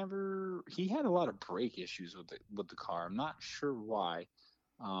 he had a lot of brake issues with the car. I'm not sure why.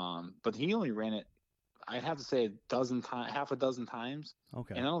 But he only ran it, I'd have to say half a dozen times.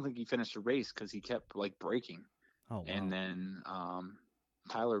 Okay. And I don't think he finished the race because he kept like braking. Oh, wow. And then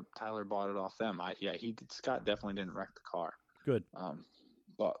Tyler bought it off them. Scott definitely didn't wreck the car. Good.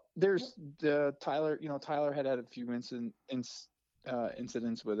 But there's the Tyler. Tyler had a few incidents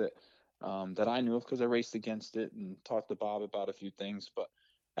with it that I knew of because I raced against it and talked to Bob about a few things. But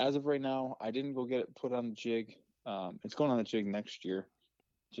as of right now, I didn't go get it put on the jig. It's going on the jig next year,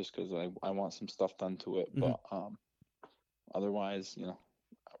 just because I want some stuff done to it. Mm-hmm. But otherwise,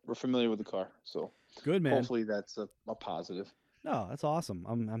 we're familiar with the car, so good, man. Hopefully that's a positive. No, that's awesome.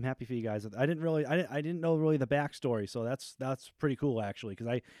 I'm happy for you guys. I didn't know really the backstory, so that's pretty cool actually.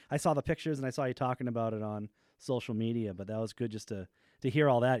 Because I saw the pictures and I saw you talking about it on social media, but that was good just to hear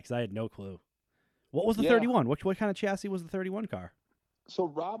all that because I had no clue. What was the Yeah. 31? What kind of chassis was the 31 car? So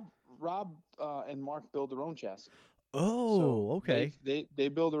Rob and Mark build their own chassis. So Oh, okay. they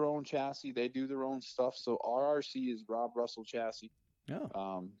build their own chassis. They do their own stuff. So RRC is Rob Russell chassis.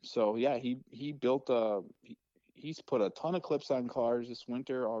 Oh, So yeah, he built he's put a ton of clips on cars this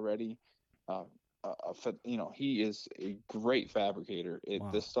winter already. He is a great fabricator.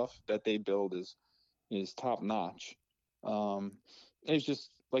 wow. The stuff that they build is top notch. It's just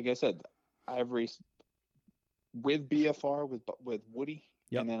like I said, I've raced with BFR with Woody,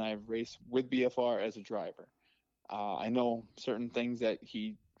 Yep. and then I've raced with BFR as a driver. I know certain things that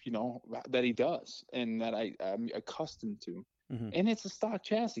that he does, and that I'm accustomed to. Hmm. And it's a stock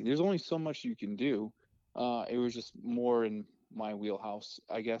chassis. There's only so much you can do. It was just more in my wheelhouse,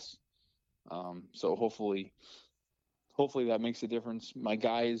 I guess. So hopefully that makes a difference. My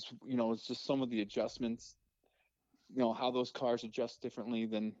guys, it's just some of the adjustments, how those cars adjust differently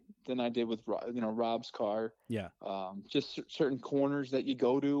than I did with Rob's car. Yeah. Just certain corners that you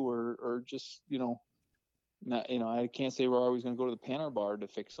go to, or just not, I can't say we're always going to go to the Panner bar to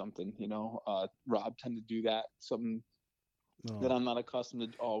fix something. Rob tended to do that, something that Oh, I'm not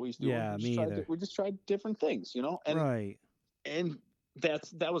accustomed to always doing. yeah. Me either. We just tried different things, Right. and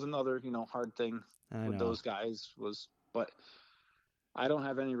that was another hard thing I with know. those guys but I don't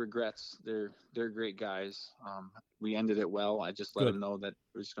have any regrets. They're great guys. We ended it well. I just let Good. them know that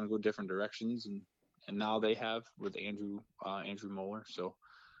we're just going to go different directions, and now they have with Andrew Moeller. So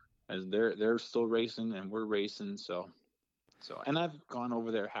as they're still racing and we're racing. So and I've gone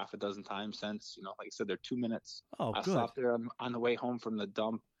over there half a dozen times since. Like I said, they're 2 minutes. Oh, I good. stopped there on the way home from the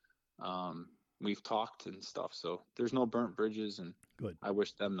dump. We've talked and stuff, so there's no burnt bridges, and Good. I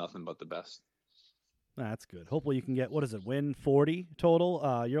wish them nothing but the best. That's good. Hopefully you can get what is it? Win 40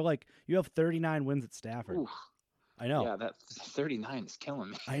 total. You have 39 wins at Stafford. Ooh, I know. yeah, that 39 is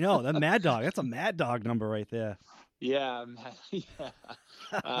killing me. I know that Mad Dog. That's a Mad Dog number right there. Yeah, man,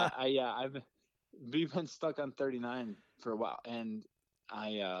 we've been stuck on 39 for a while, and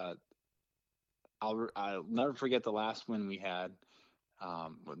I'll never forget the last win we had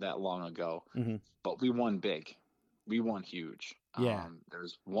that long ago. Mm-hmm. But we won big. We won huge. Yeah.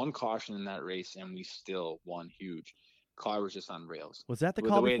 There's one caution in that race, and we still won huge. Car was just on rails. Was that the With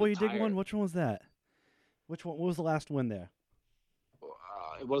call the way before the you dig tire- one? Which one was that? Which one? What was the last win there?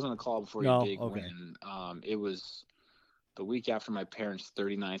 It wasn't a call before No, you dig okay. win. It was the week after my parents'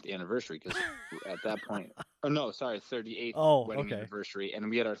 39th anniversary, because at that point, 38th wedding anniversary, and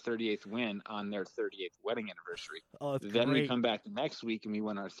we had our 38th win on their 38th wedding anniversary. Oh, that's Then great. we come back the next week and we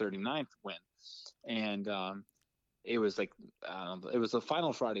won our 39th win, and it was like it was the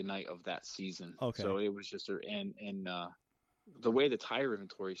final Friday night of that season. Okay. So it was just and the way the tire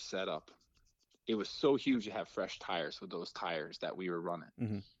inventory set up, it was so huge to have fresh tires with those tires that we were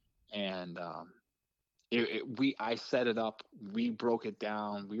running, and I set it up. We broke it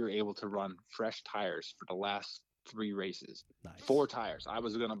down. We were able to run fresh tires for the last 3 races. Nice. 4 tires. I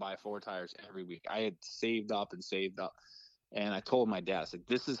was going to buy 4 tires every week. I had saved up. And I told my dad, I said,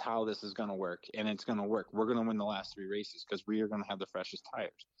 this is how this is going to work. And it's going to work. We're going to win the last 3 races because we are going to have the freshest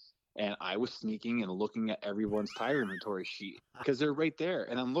tires. And I was sneaking and looking at everyone's tire inventory sheet because they're right there.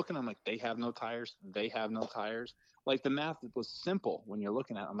 And I'm looking, I'm like, they have no tires. They have no tires. Like the math was simple when you're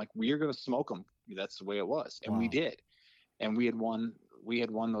looking at it. I'm like, we are going to smoke them. That's the way it was. And we did. And we had won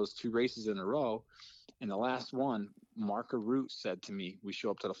those 2 races in a row. And the last one, Mark Root said to me, we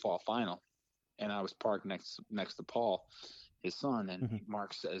show up to the fall final. And I was parked next to Paul, his son. And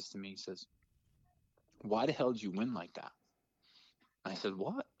Mark says to me, he says, why the hell did you win like that? I said,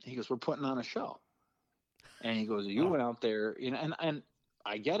 what? He goes, we're putting on a show. And he goes, you went out there, and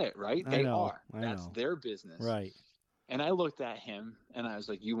I get it, right? They are. That's their business. Right. And I looked at him and I was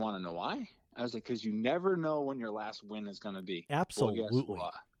like, you want to know why? I was like, because you never know when your last win is going to be. Absolutely.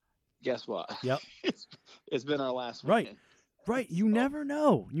 Well, guess what? Yep. It's been our last win. Right. Right. You never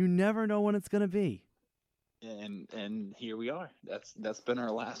know. You never know when it's going to be. And here we are. That's been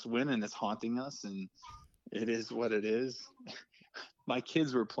our last win, and it's haunting us, and it is what it is. My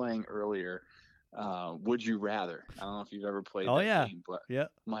kids were playing earlier. Would you rather? I don't know if you've ever played that game, but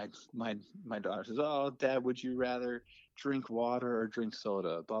my daughter says, "Oh, Dad, would you rather drink water or drink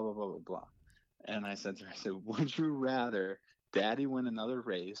soda?" Blah blah blah blah blah. And I said to her, "Would you rather Daddy win another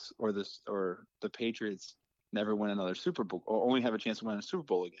race, or the Patriots never win another Super Bowl, or only have a chance to win a Super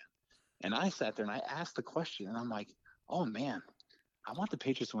Bowl again?" And I sat there and I asked the question, and I'm like, "Oh man, I want the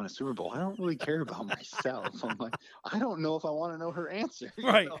Patriots to win a Super Bowl. I don't really care about myself. I'm like, I don't know if I want to know her answer. You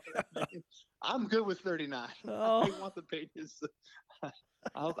Right. know what I mean? I'm good with 39. Oh. I want the Patriots.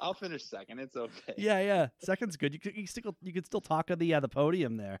 I'll finish second. It's okay. Yeah. Second's good. You could still talk on the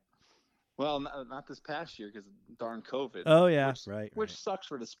podium there. Well, not this past year because darn COVID. Oh yeah, right. Which sucks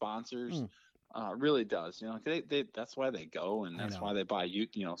for the sponsors. Mm. Really does. You know, they that's why they go, and that's why they buy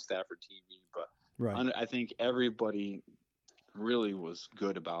Stafford TV. But right. I think everybody really was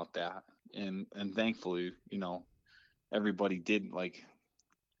good about that, and thankfully, everybody did like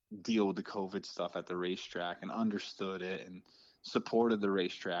deal with the COVID stuff at the racetrack and understood it and supported the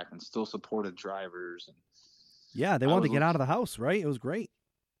racetrack and still supported drivers. And yeah, they wanted to get out of the house, right? It was great.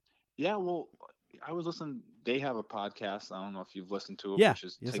 Yeah, well, I was listening. They have a podcast. I don't know if you've listened to it, which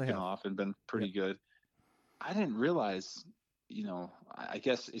is taken off and been pretty good. I didn't realize, I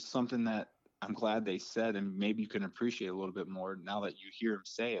guess it's something that I'm glad they said, and maybe you can appreciate a little bit more now that you hear them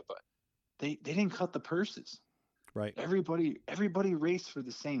say it. But they didn't cut the purses. Right. Everybody raced for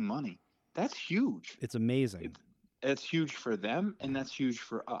the same money. That's huge. It's amazing. It's huge for them, and that's huge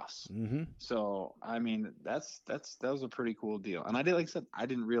for us. Mm-hmm. So, I mean, that was a pretty cool deal. And like I said, I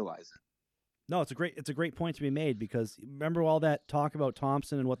didn't realize it. No, it's a great point to be made, because remember all that talk about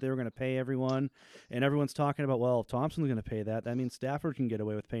Thompson and what they were going to pay everyone, and everyone's talking about, well, if Thompson's going to pay that means Stafford can get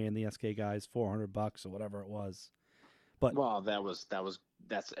away with paying the SK guys $400 or whatever it was. But well,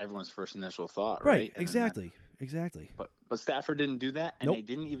 that's everyone's first initial thought, right? Right? Exactly. But Stafford didn't do that, and nope. They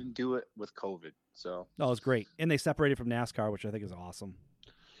didn't even do it with COVID. So no, it was great, and they separated from NASCAR, which I think is awesome.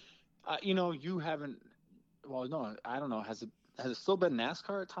 You haven't. Well, no, I don't know. Has it still been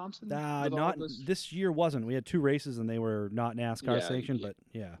NASCAR at Thompson? Not this year. Wasn't. We had 2 races, and they were not NASCAR sanctioned. But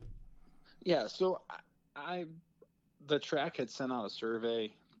yeah. Yeah. So the track had sent out a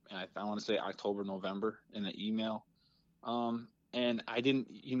survey, and I want to say October, November, in an email. And I didn't,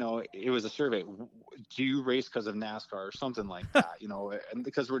 it was a survey. Do you race because of NASCAR or something like that? And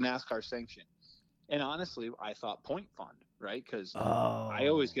because we're NASCAR sanctioned. And honestly, I thought point fund, right? Because I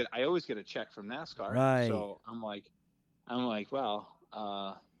always get a check from NASCAR. Right. So I'm like, well,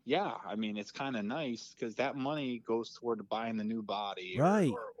 yeah. I mean, it's kind of nice because that money goes toward buying the new body,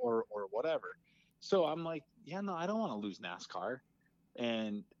 right, or whatever. So I'm like, yeah, no, I don't want to lose NASCAR.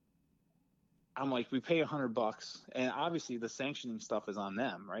 And I'm like, we pay $100, and obviously the sanctioning stuff is on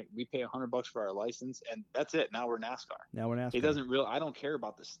them, right? We pay $100 for our license, and that's it. Now we're NASCAR. It doesn't I don't care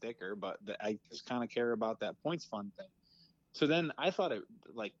about the sticker, but I just kind of care about that points fund thing. So then I thought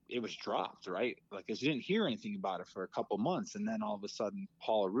it was dropped, right? Like, cause you didn't hear anything about it for a couple months, and then all of a sudden,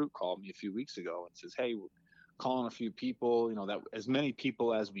 Paula Root called me a few weeks ago and says, "Hey, we're calling a few people, that as many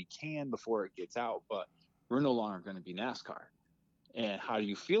people as we can before it gets out, but we're no longer going to be NASCAR. And how do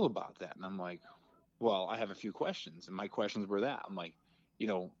you feel about that?" And I'm like, well, I have a few questions. And my questions were that. I'm like,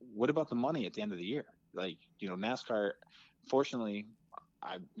 what about the money at the end of the year? Like, NASCAR, fortunately,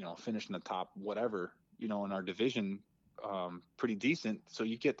 I, finished in the top whatever, in our division, pretty decent. So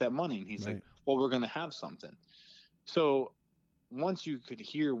you get that money. And he's right. like, well, we're going to have something. So once you could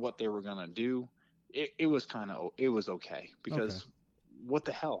hear what they were going to do, it was okay. Because what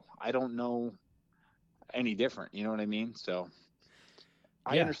the hell? I don't know any different. You know what I mean? So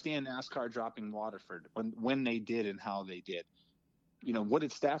I understand NASCAR dropping Waterford when they did and how they did. What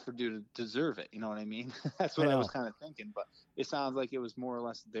did Stafford do to deserve it? You know what I mean? That's what I was kind of thinking. But it sounds like it was more or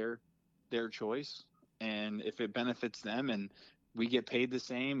less their choice. And if it benefits them and we get paid the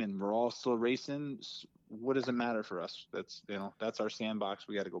same and we're all still racing, what does it matter for us? That's that's our sandbox.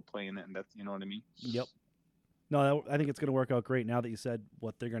 We got to go play in it, and that's what I mean. Yep. No, I think it's going to work out great now that you said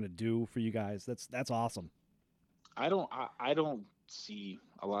what they're going to do for you guys. That's awesome. I don't see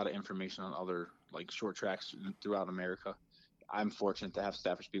a lot of information on other like short tracks throughout America. I'm fortunate to have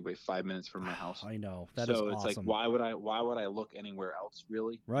Stafford Speedway 5 minutes from my house. I know that is awesome. So it's like why would I look anywhere else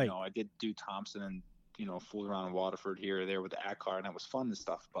really? Right. I did do Thompson and fooled around in Waterford here or there with the ACAR, and that was fun and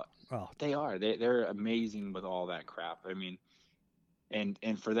stuff. But they're amazing with all that crap. I mean, and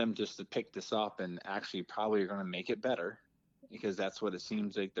for them just to pick this up and actually probably are going to make it better, because that's what it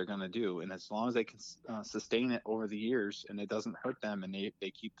seems like they're going to do. And as long as they can sustain it over the years and it doesn't hurt them and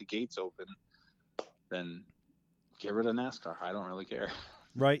they keep the gates open, then get rid of NASCAR. I don't really care.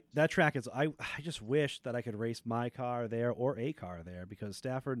 Right. That track is, I just wish that I could race my car there or a car there, because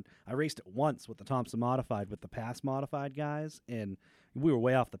Stafford, I raced it once with the Thompson Modified with the past Modified guys, and we were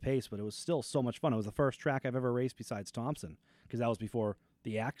way off the pace, but it was still so much fun. It was the first track I've ever raced besides Thompson, because that was before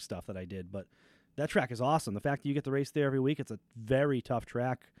the ACT stuff that I did. But that track is awesome. The fact that you get to race there every week, it's a very tough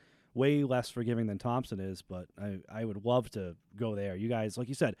track way less forgiving than Thompson is, but I would love to go there. You guys, like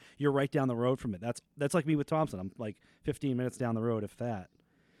you said, you're right down the road from it. That's like me with Thompson. I'm like 15 minutes down the road, if that.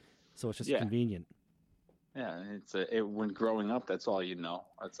 So it's just Yeah. convenient. Yeah, when growing up, that's all you know.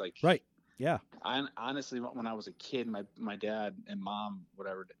 It's like Right. Yeah. I honestly, when I was a kid, my dad and mom,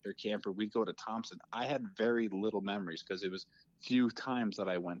 whatever, their camper, we'd go to Thompson. I had very little memories because it was few times that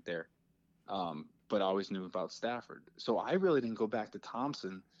I went there, but I always knew about Stafford. So I really didn't go back to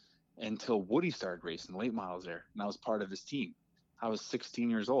Thompson until Woody started racing late models there, and I was part of his team. I was 16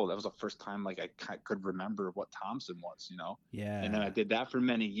 years old. That was the first time like I could remember what Thompson was, you know. Yeah. And then I did that for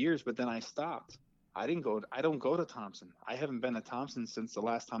many years, but then I stopped. I don't go to Thompson. I haven't been to Thompson since the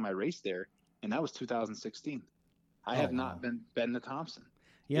last time I raced there, and that was 2016. I have not been to Thompson.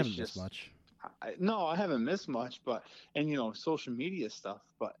 You haven't missed much. No, I haven't missed much, but social media stuff.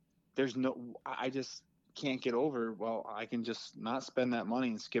 But I just can't get over. Well, I can just not spend that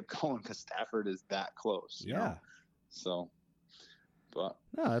money and skip going because Stafford is that close. You know? So. But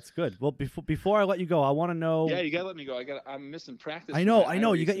no, that's good. Well, before I let you go, I want to know. Yeah, you gotta let me go. I'm missing practice. I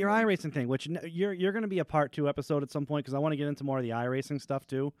know. You got your iRacing thing, which you're going to be a part 2 episode at some point because I want to get into more of the iRacing stuff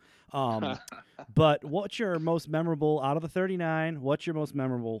too. But what's your most memorable out of the 39? What's your most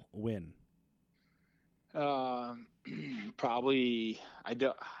memorable win? Probably I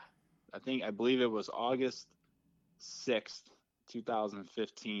believe it was August 6th,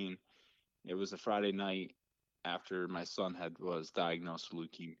 2015. It was a Friday night after my son was diagnosed with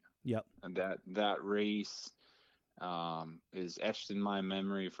leukemia. Yep. And that race is etched in my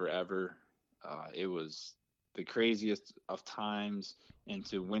memory forever. It was the craziest of times, and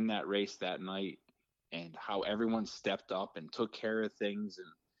to win that race that night and how everyone stepped up and took care of things,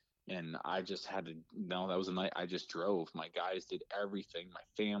 and I just had to that was a night I just drove. My guys did everything, my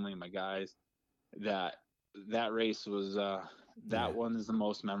family, my guys. That race was one is the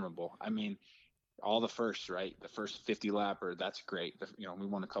most memorable. I mean, all the firsts, right? The first 50 lapper, that's great. We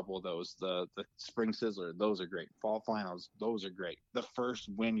won a couple of those. The Spring Sizzler, those are great. Fall Finals, those are great. The first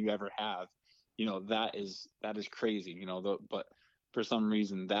win you ever have, that is crazy. But for some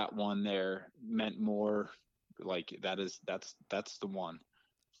reason that one there meant more. Like that's the one.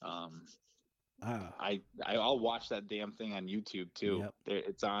 I'll watch that damn thing on YouTube too. Yep.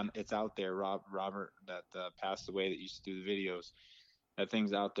 It's out there. Robert that passed away that used to do the videos. That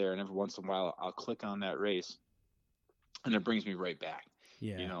thing's out there, and every once in a while I'll click on that race and it brings me right back.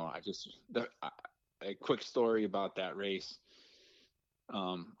 Yeah. A quick story about that race.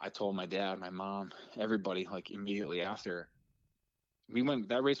 I told my dad, my mom, everybody, like immediately after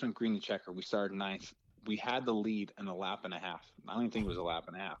that race went green to checker. We started 9th. We had the lead in a lap and a half. I don't even think it was a lap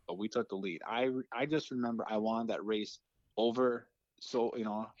and a half, but we took the lead. I just remember I wanted that race over. So,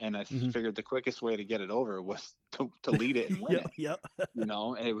 and I figured the quickest way to get it over was to lead it and win it. Yep. And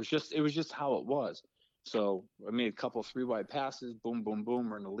it was just how it was. So I made a couple 3-wide passes, boom, boom, boom,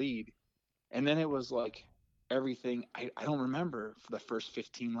 we're in the lead. And then it was like everything. I don't remember for the first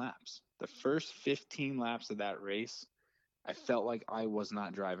 15 laps. The first 15 laps of that race, I felt like I was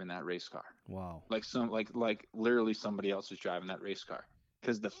not driving that race car. Wow. Like literally somebody else was driving that race car.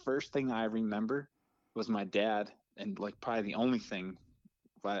 Because the first thing I remember was my dad. And like probably the only thing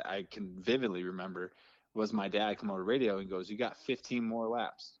I can vividly remember was my dad come over the radio and goes, "You got 15 more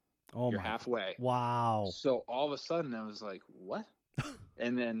laps. You're halfway." Wow. So all of a sudden I was like, "What?"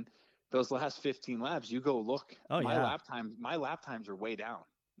 And then those last 15 laps, you go look. My lap times are way down.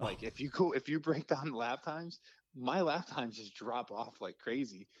 Like if you break down the lap times, my lap times just drop off like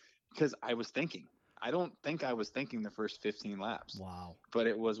crazy because I was thinking. I don't think I was thinking the first 15 laps. Wow. But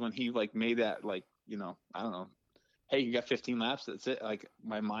it was when he like made that I don't know. Hey, you got 15 laps. That's it. Like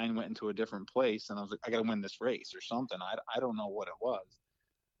my mind went into a different place, and I was like, I got to win this race or something. I don't know what it was,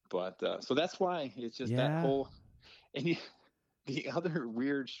 but so that's why it's just that whole. And the other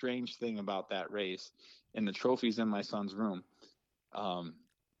weird, strange thing about that race, and the trophies in my son's room,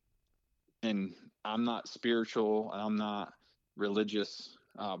 and I'm not spiritual and I'm not religious.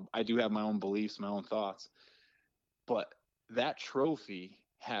 I do have my own beliefs, my own thoughts, but that trophy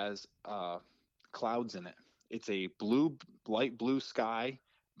has clouds in it. It's a light blue sky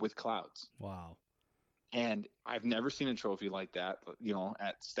with clouds. Wow. And I've never seen a trophy like that,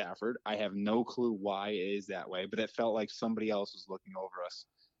 at Stafford. I have no clue why it is that way, but it felt like somebody else was looking over us,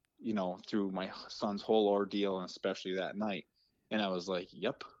 through my son's whole ordeal, and especially that night. And I was like,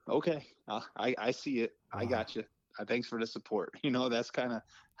 yep, okay. I see it. Wow. I got you. Thanks for the support. That's kind of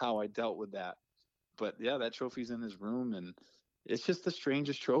how I dealt with that. But yeah, that trophy's in his room, and it's just the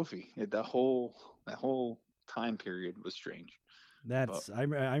strangest trophy. That whole time period was strange. I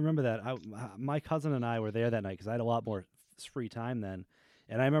remember that. My cousin and I were there that night because I had a lot more free time then,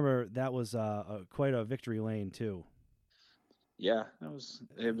 And I remember that was quite a victory lane too. Yeah, it was.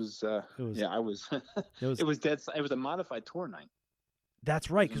 It was Yeah, I was. it was It was dead. It was a modified tour night.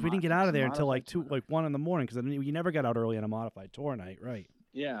 That's right, because we didn't get out of there until like modified tour night. 1 in the morning, because you never got out early on a modified tour night, right?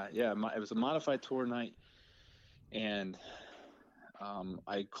 Yeah, yeah. It was a modified tour night, and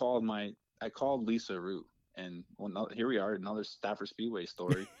I called Lisa Root, and here we are, another Stafford Speedway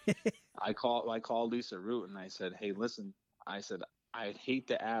story. I called Lisa Root, and I said, hey, listen, I said, I'd hate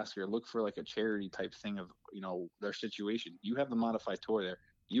to ask or look for like a charity type thing of, their situation. You have the modified tour there.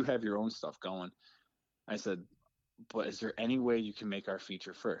 You have your own stuff going. I said, but is there any way you can make our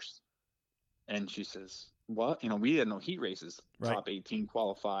feature first? And she says, what? We had no heat races, Right. top 18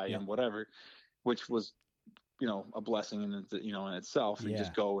 qualify Yep. and whatever, which was, a blessing in itself, and Yeah.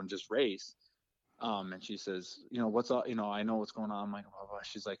 just go and just race. And she says, what's up? I know what's going on. I'm like, blah, blah.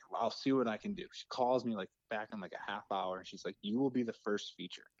 She's like, I'll see what I can do. She calls me like back in like a half hour, and she's like, you will be the first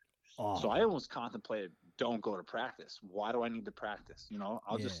feature. Oh, So I almost contemplated, don't go to practice. Why do I need to practice?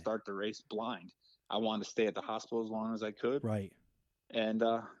 I'll just Yeah. start the race blind. I wanted to stay at the hospital as long as I could. right. And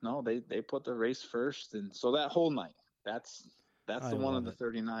no, they put the race first. And so that whole night, that's I the one love of the it.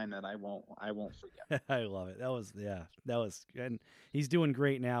 39 that I won't forget. I love it. That was, and he's doing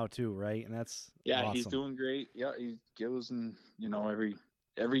great now too, right? And that's Yeah, awesome. he's doing great. Yeah, he goes, and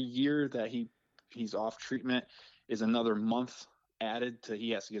every year that he's off treatment is another month added to.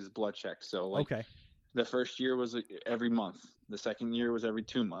 He has to get his blood checked. So like Okay. the first year was every month. The second year was every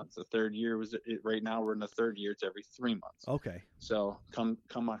 2 months. The third year was right now we're in the third year. It's every 3 months. Okay. So come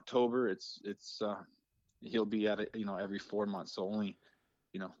October, it's he'll be at it every 4 months. So only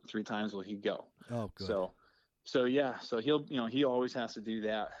 3 times will he go. Oh, good. So yeah, so he'll he always has to do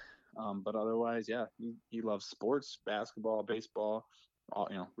that. But otherwise, yeah, he loves sports, basketball, baseball,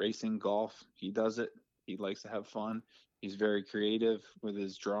 racing, golf. He does it. He likes to have fun. He's very creative with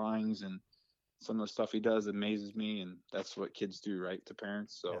his drawings, and some of the stuff he does amazes me. And that's what kids do, right, to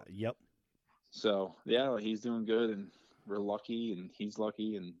parents. So Yep. So yeah, he's doing good, and we're lucky, and he's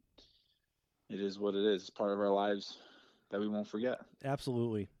lucky, and it is what it is. It's part of our lives that we won't forget.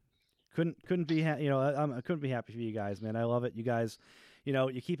 Absolutely. Couldn't be I couldn't be happy for you guys, man. I love it. You guys,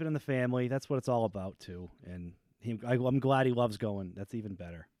 you keep it in the family. That's what it's all about too. And I'm glad he loves going. That's even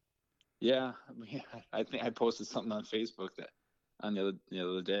better. Yeah, I think I posted something on Facebook that on the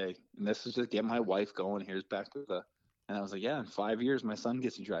other day, and this is just get my wife going. Here's back to the, and I was like, yeah, in 5 years my son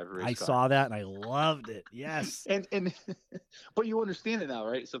gets to drive a race I car. saw that and I loved it. Yes. And but you understand it now,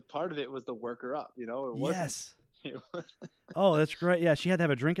 right? So part of it was to work her up, it wasn't. Yes. Oh, that's great. Yeah, she had to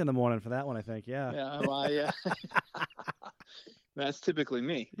have a drink in the morning for that one, I think. Yeah. Yeah, well, yeah. That's typically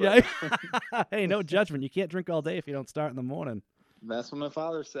me. Yeah. Hey, no judgment. You can't drink all day if you don't start in the morning. That's what my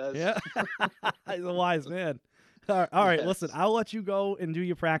father says. Yeah. He's a wise man. All right. Yes. Listen, I'll let you go and do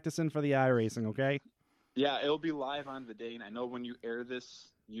your practicing for the iRacing, okay? Yeah, it'll be live on the day, and I know when you air this,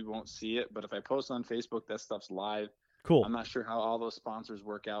 you won't see it, but if I post on Facebook, that stuff's live. Cool. I'm not sure how all those sponsors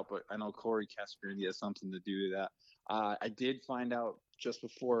work out, but I know Corey Casperini has something to do to that. I did find out just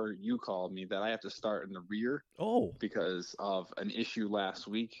before you called me that I have to start in the rear. Oh. Because of an issue last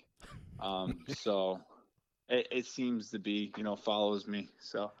week. So it seems to be, follows me.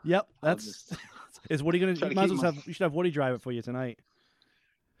 So Yep. I'll That's is Woody gonna? try You to might as keep well my- you should have Woody drive it for you tonight.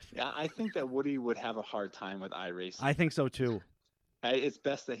 Yeah, I think that Woody would have a hard time with iRacing. I think so too. It's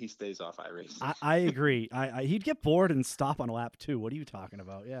best that he stays off iRacing. I agree. He'd get bored and stop on lap 2. What are you talking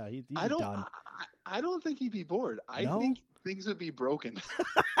about? Yeah, he'd be done. I don't think he'd be bored. I No? think things would be broken.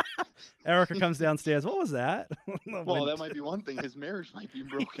 Erica comes downstairs. What was that? Well, that might be one thing. His marriage might be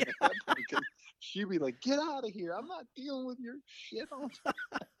broken at that point, because she'd be like, "Get out of here! I'm not dealing with your shit."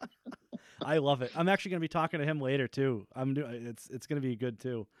 I love it. I'm actually going to be talking to him later too. It's going to be good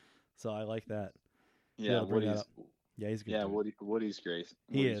too. So I like that. Yeah, able to bring that Woody's. up. Yeah, he's good. Yeah, dude. Woody's great.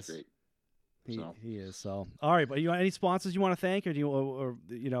 He Woody's is. great. He So. he is. So all right, but you any sponsors you want to thank, or do you or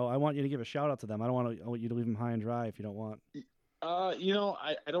I want you to give a shout out to them. I want you to leave them high and dry if you don't want. I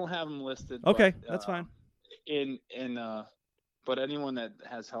don't have them listed. Okay, but, that's fine. But anyone that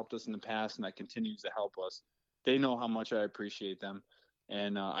has helped us in the past and that continues to help us, they know how much I appreciate them,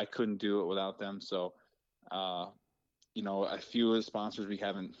 and I couldn't do it without them. So, a few of the sponsors we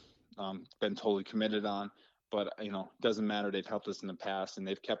haven't been totally committed on, but doesn't matter. They've helped us in the past and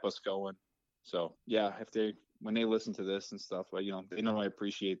they've kept us going. So yeah, when they listen to this and stuff, they know I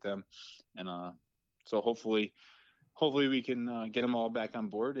appreciate them, and so hopefully we can get them all back on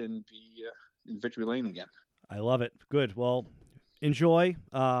board and be in victory lane again. I love it. Good. Well, enjoy.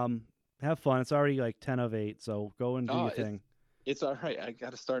 Have fun. It's already like 10 of 8, so go and do your thing. It's all right. I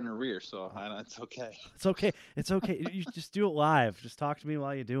got to start in the rear, so it's okay. It's okay. It's okay. You just do it live. Just talk to me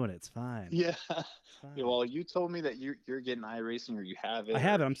while you're doing it. It's fine. Yeah. It's fine. Yeah, well, you told me that you're getting iRacing, or you have it. I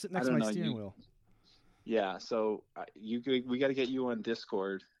have or- it. I'm sitting I next to don't my know, steering wheel. Yeah. So we got to get you on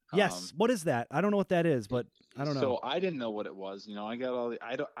Discord. Yes. What is that? I don't know what that is, but I don't know. So I didn't know what it was. I got all the.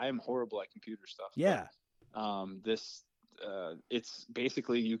 I'm horrible at computer stuff. Yeah. This it's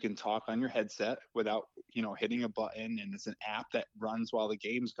basically you can talk on your headset without hitting a button, and it's an app that runs while the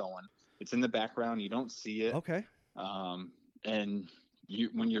game's going. It's in the background, you don't see it. Okay. And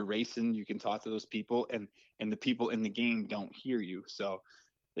when you're racing, you can talk to those people, and the people in the game don't hear you, so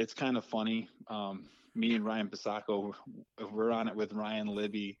it's kind of funny. Me and Ryan Pisacco, we're on it with Ryan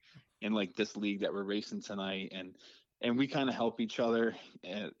Libby in like this league that we're racing tonight, and we kind of help each other,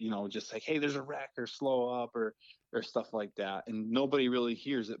 and just like, hey, there's a wreck, or slow up, or stuff like that, and nobody really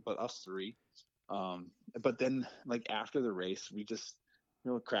hears it but us three. But then, like, after the race, we just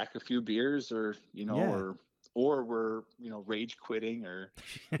crack a few beers, or Yeah. or we're rage quitting, or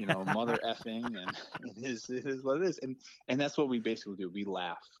mother effing, and it is what it is, and that's what we basically do. We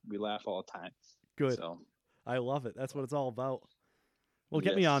laugh all the time. Good. So I love it. That's what it's all about. Well,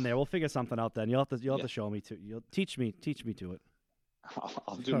 get me yes. on there. We'll figure something out then. You'll have Yeah. to show me to. You'll teach me to it.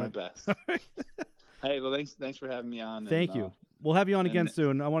 I'll do my best. Hey, well, thanks for having me on. Thank you. We'll have you on again and-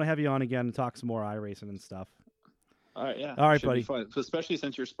 soon. I want to have you on again and talk some more iRacing and stuff. All right, yeah. All right, Should buddy. be fun. Especially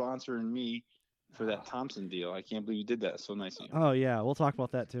since you're sponsoring me for that Thompson deal. I can't believe you did that. So nice of you. Oh yeah, we'll talk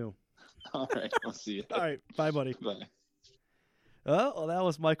about that too. All right, I'll see you. All right, bye, buddy. Bye. Oh, well, that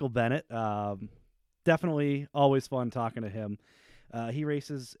was Michael Bennett. Definitely always fun talking to him. He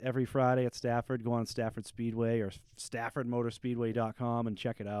races every Friday at Stafford. Go on Stafford Speedway or StaffordMotorspeedway.com and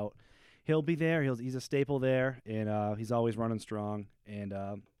check it out. He'll be there. He's a staple there, and he's always running strong, and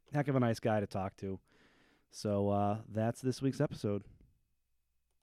heck of a nice guy to talk to. So that's this week's episode.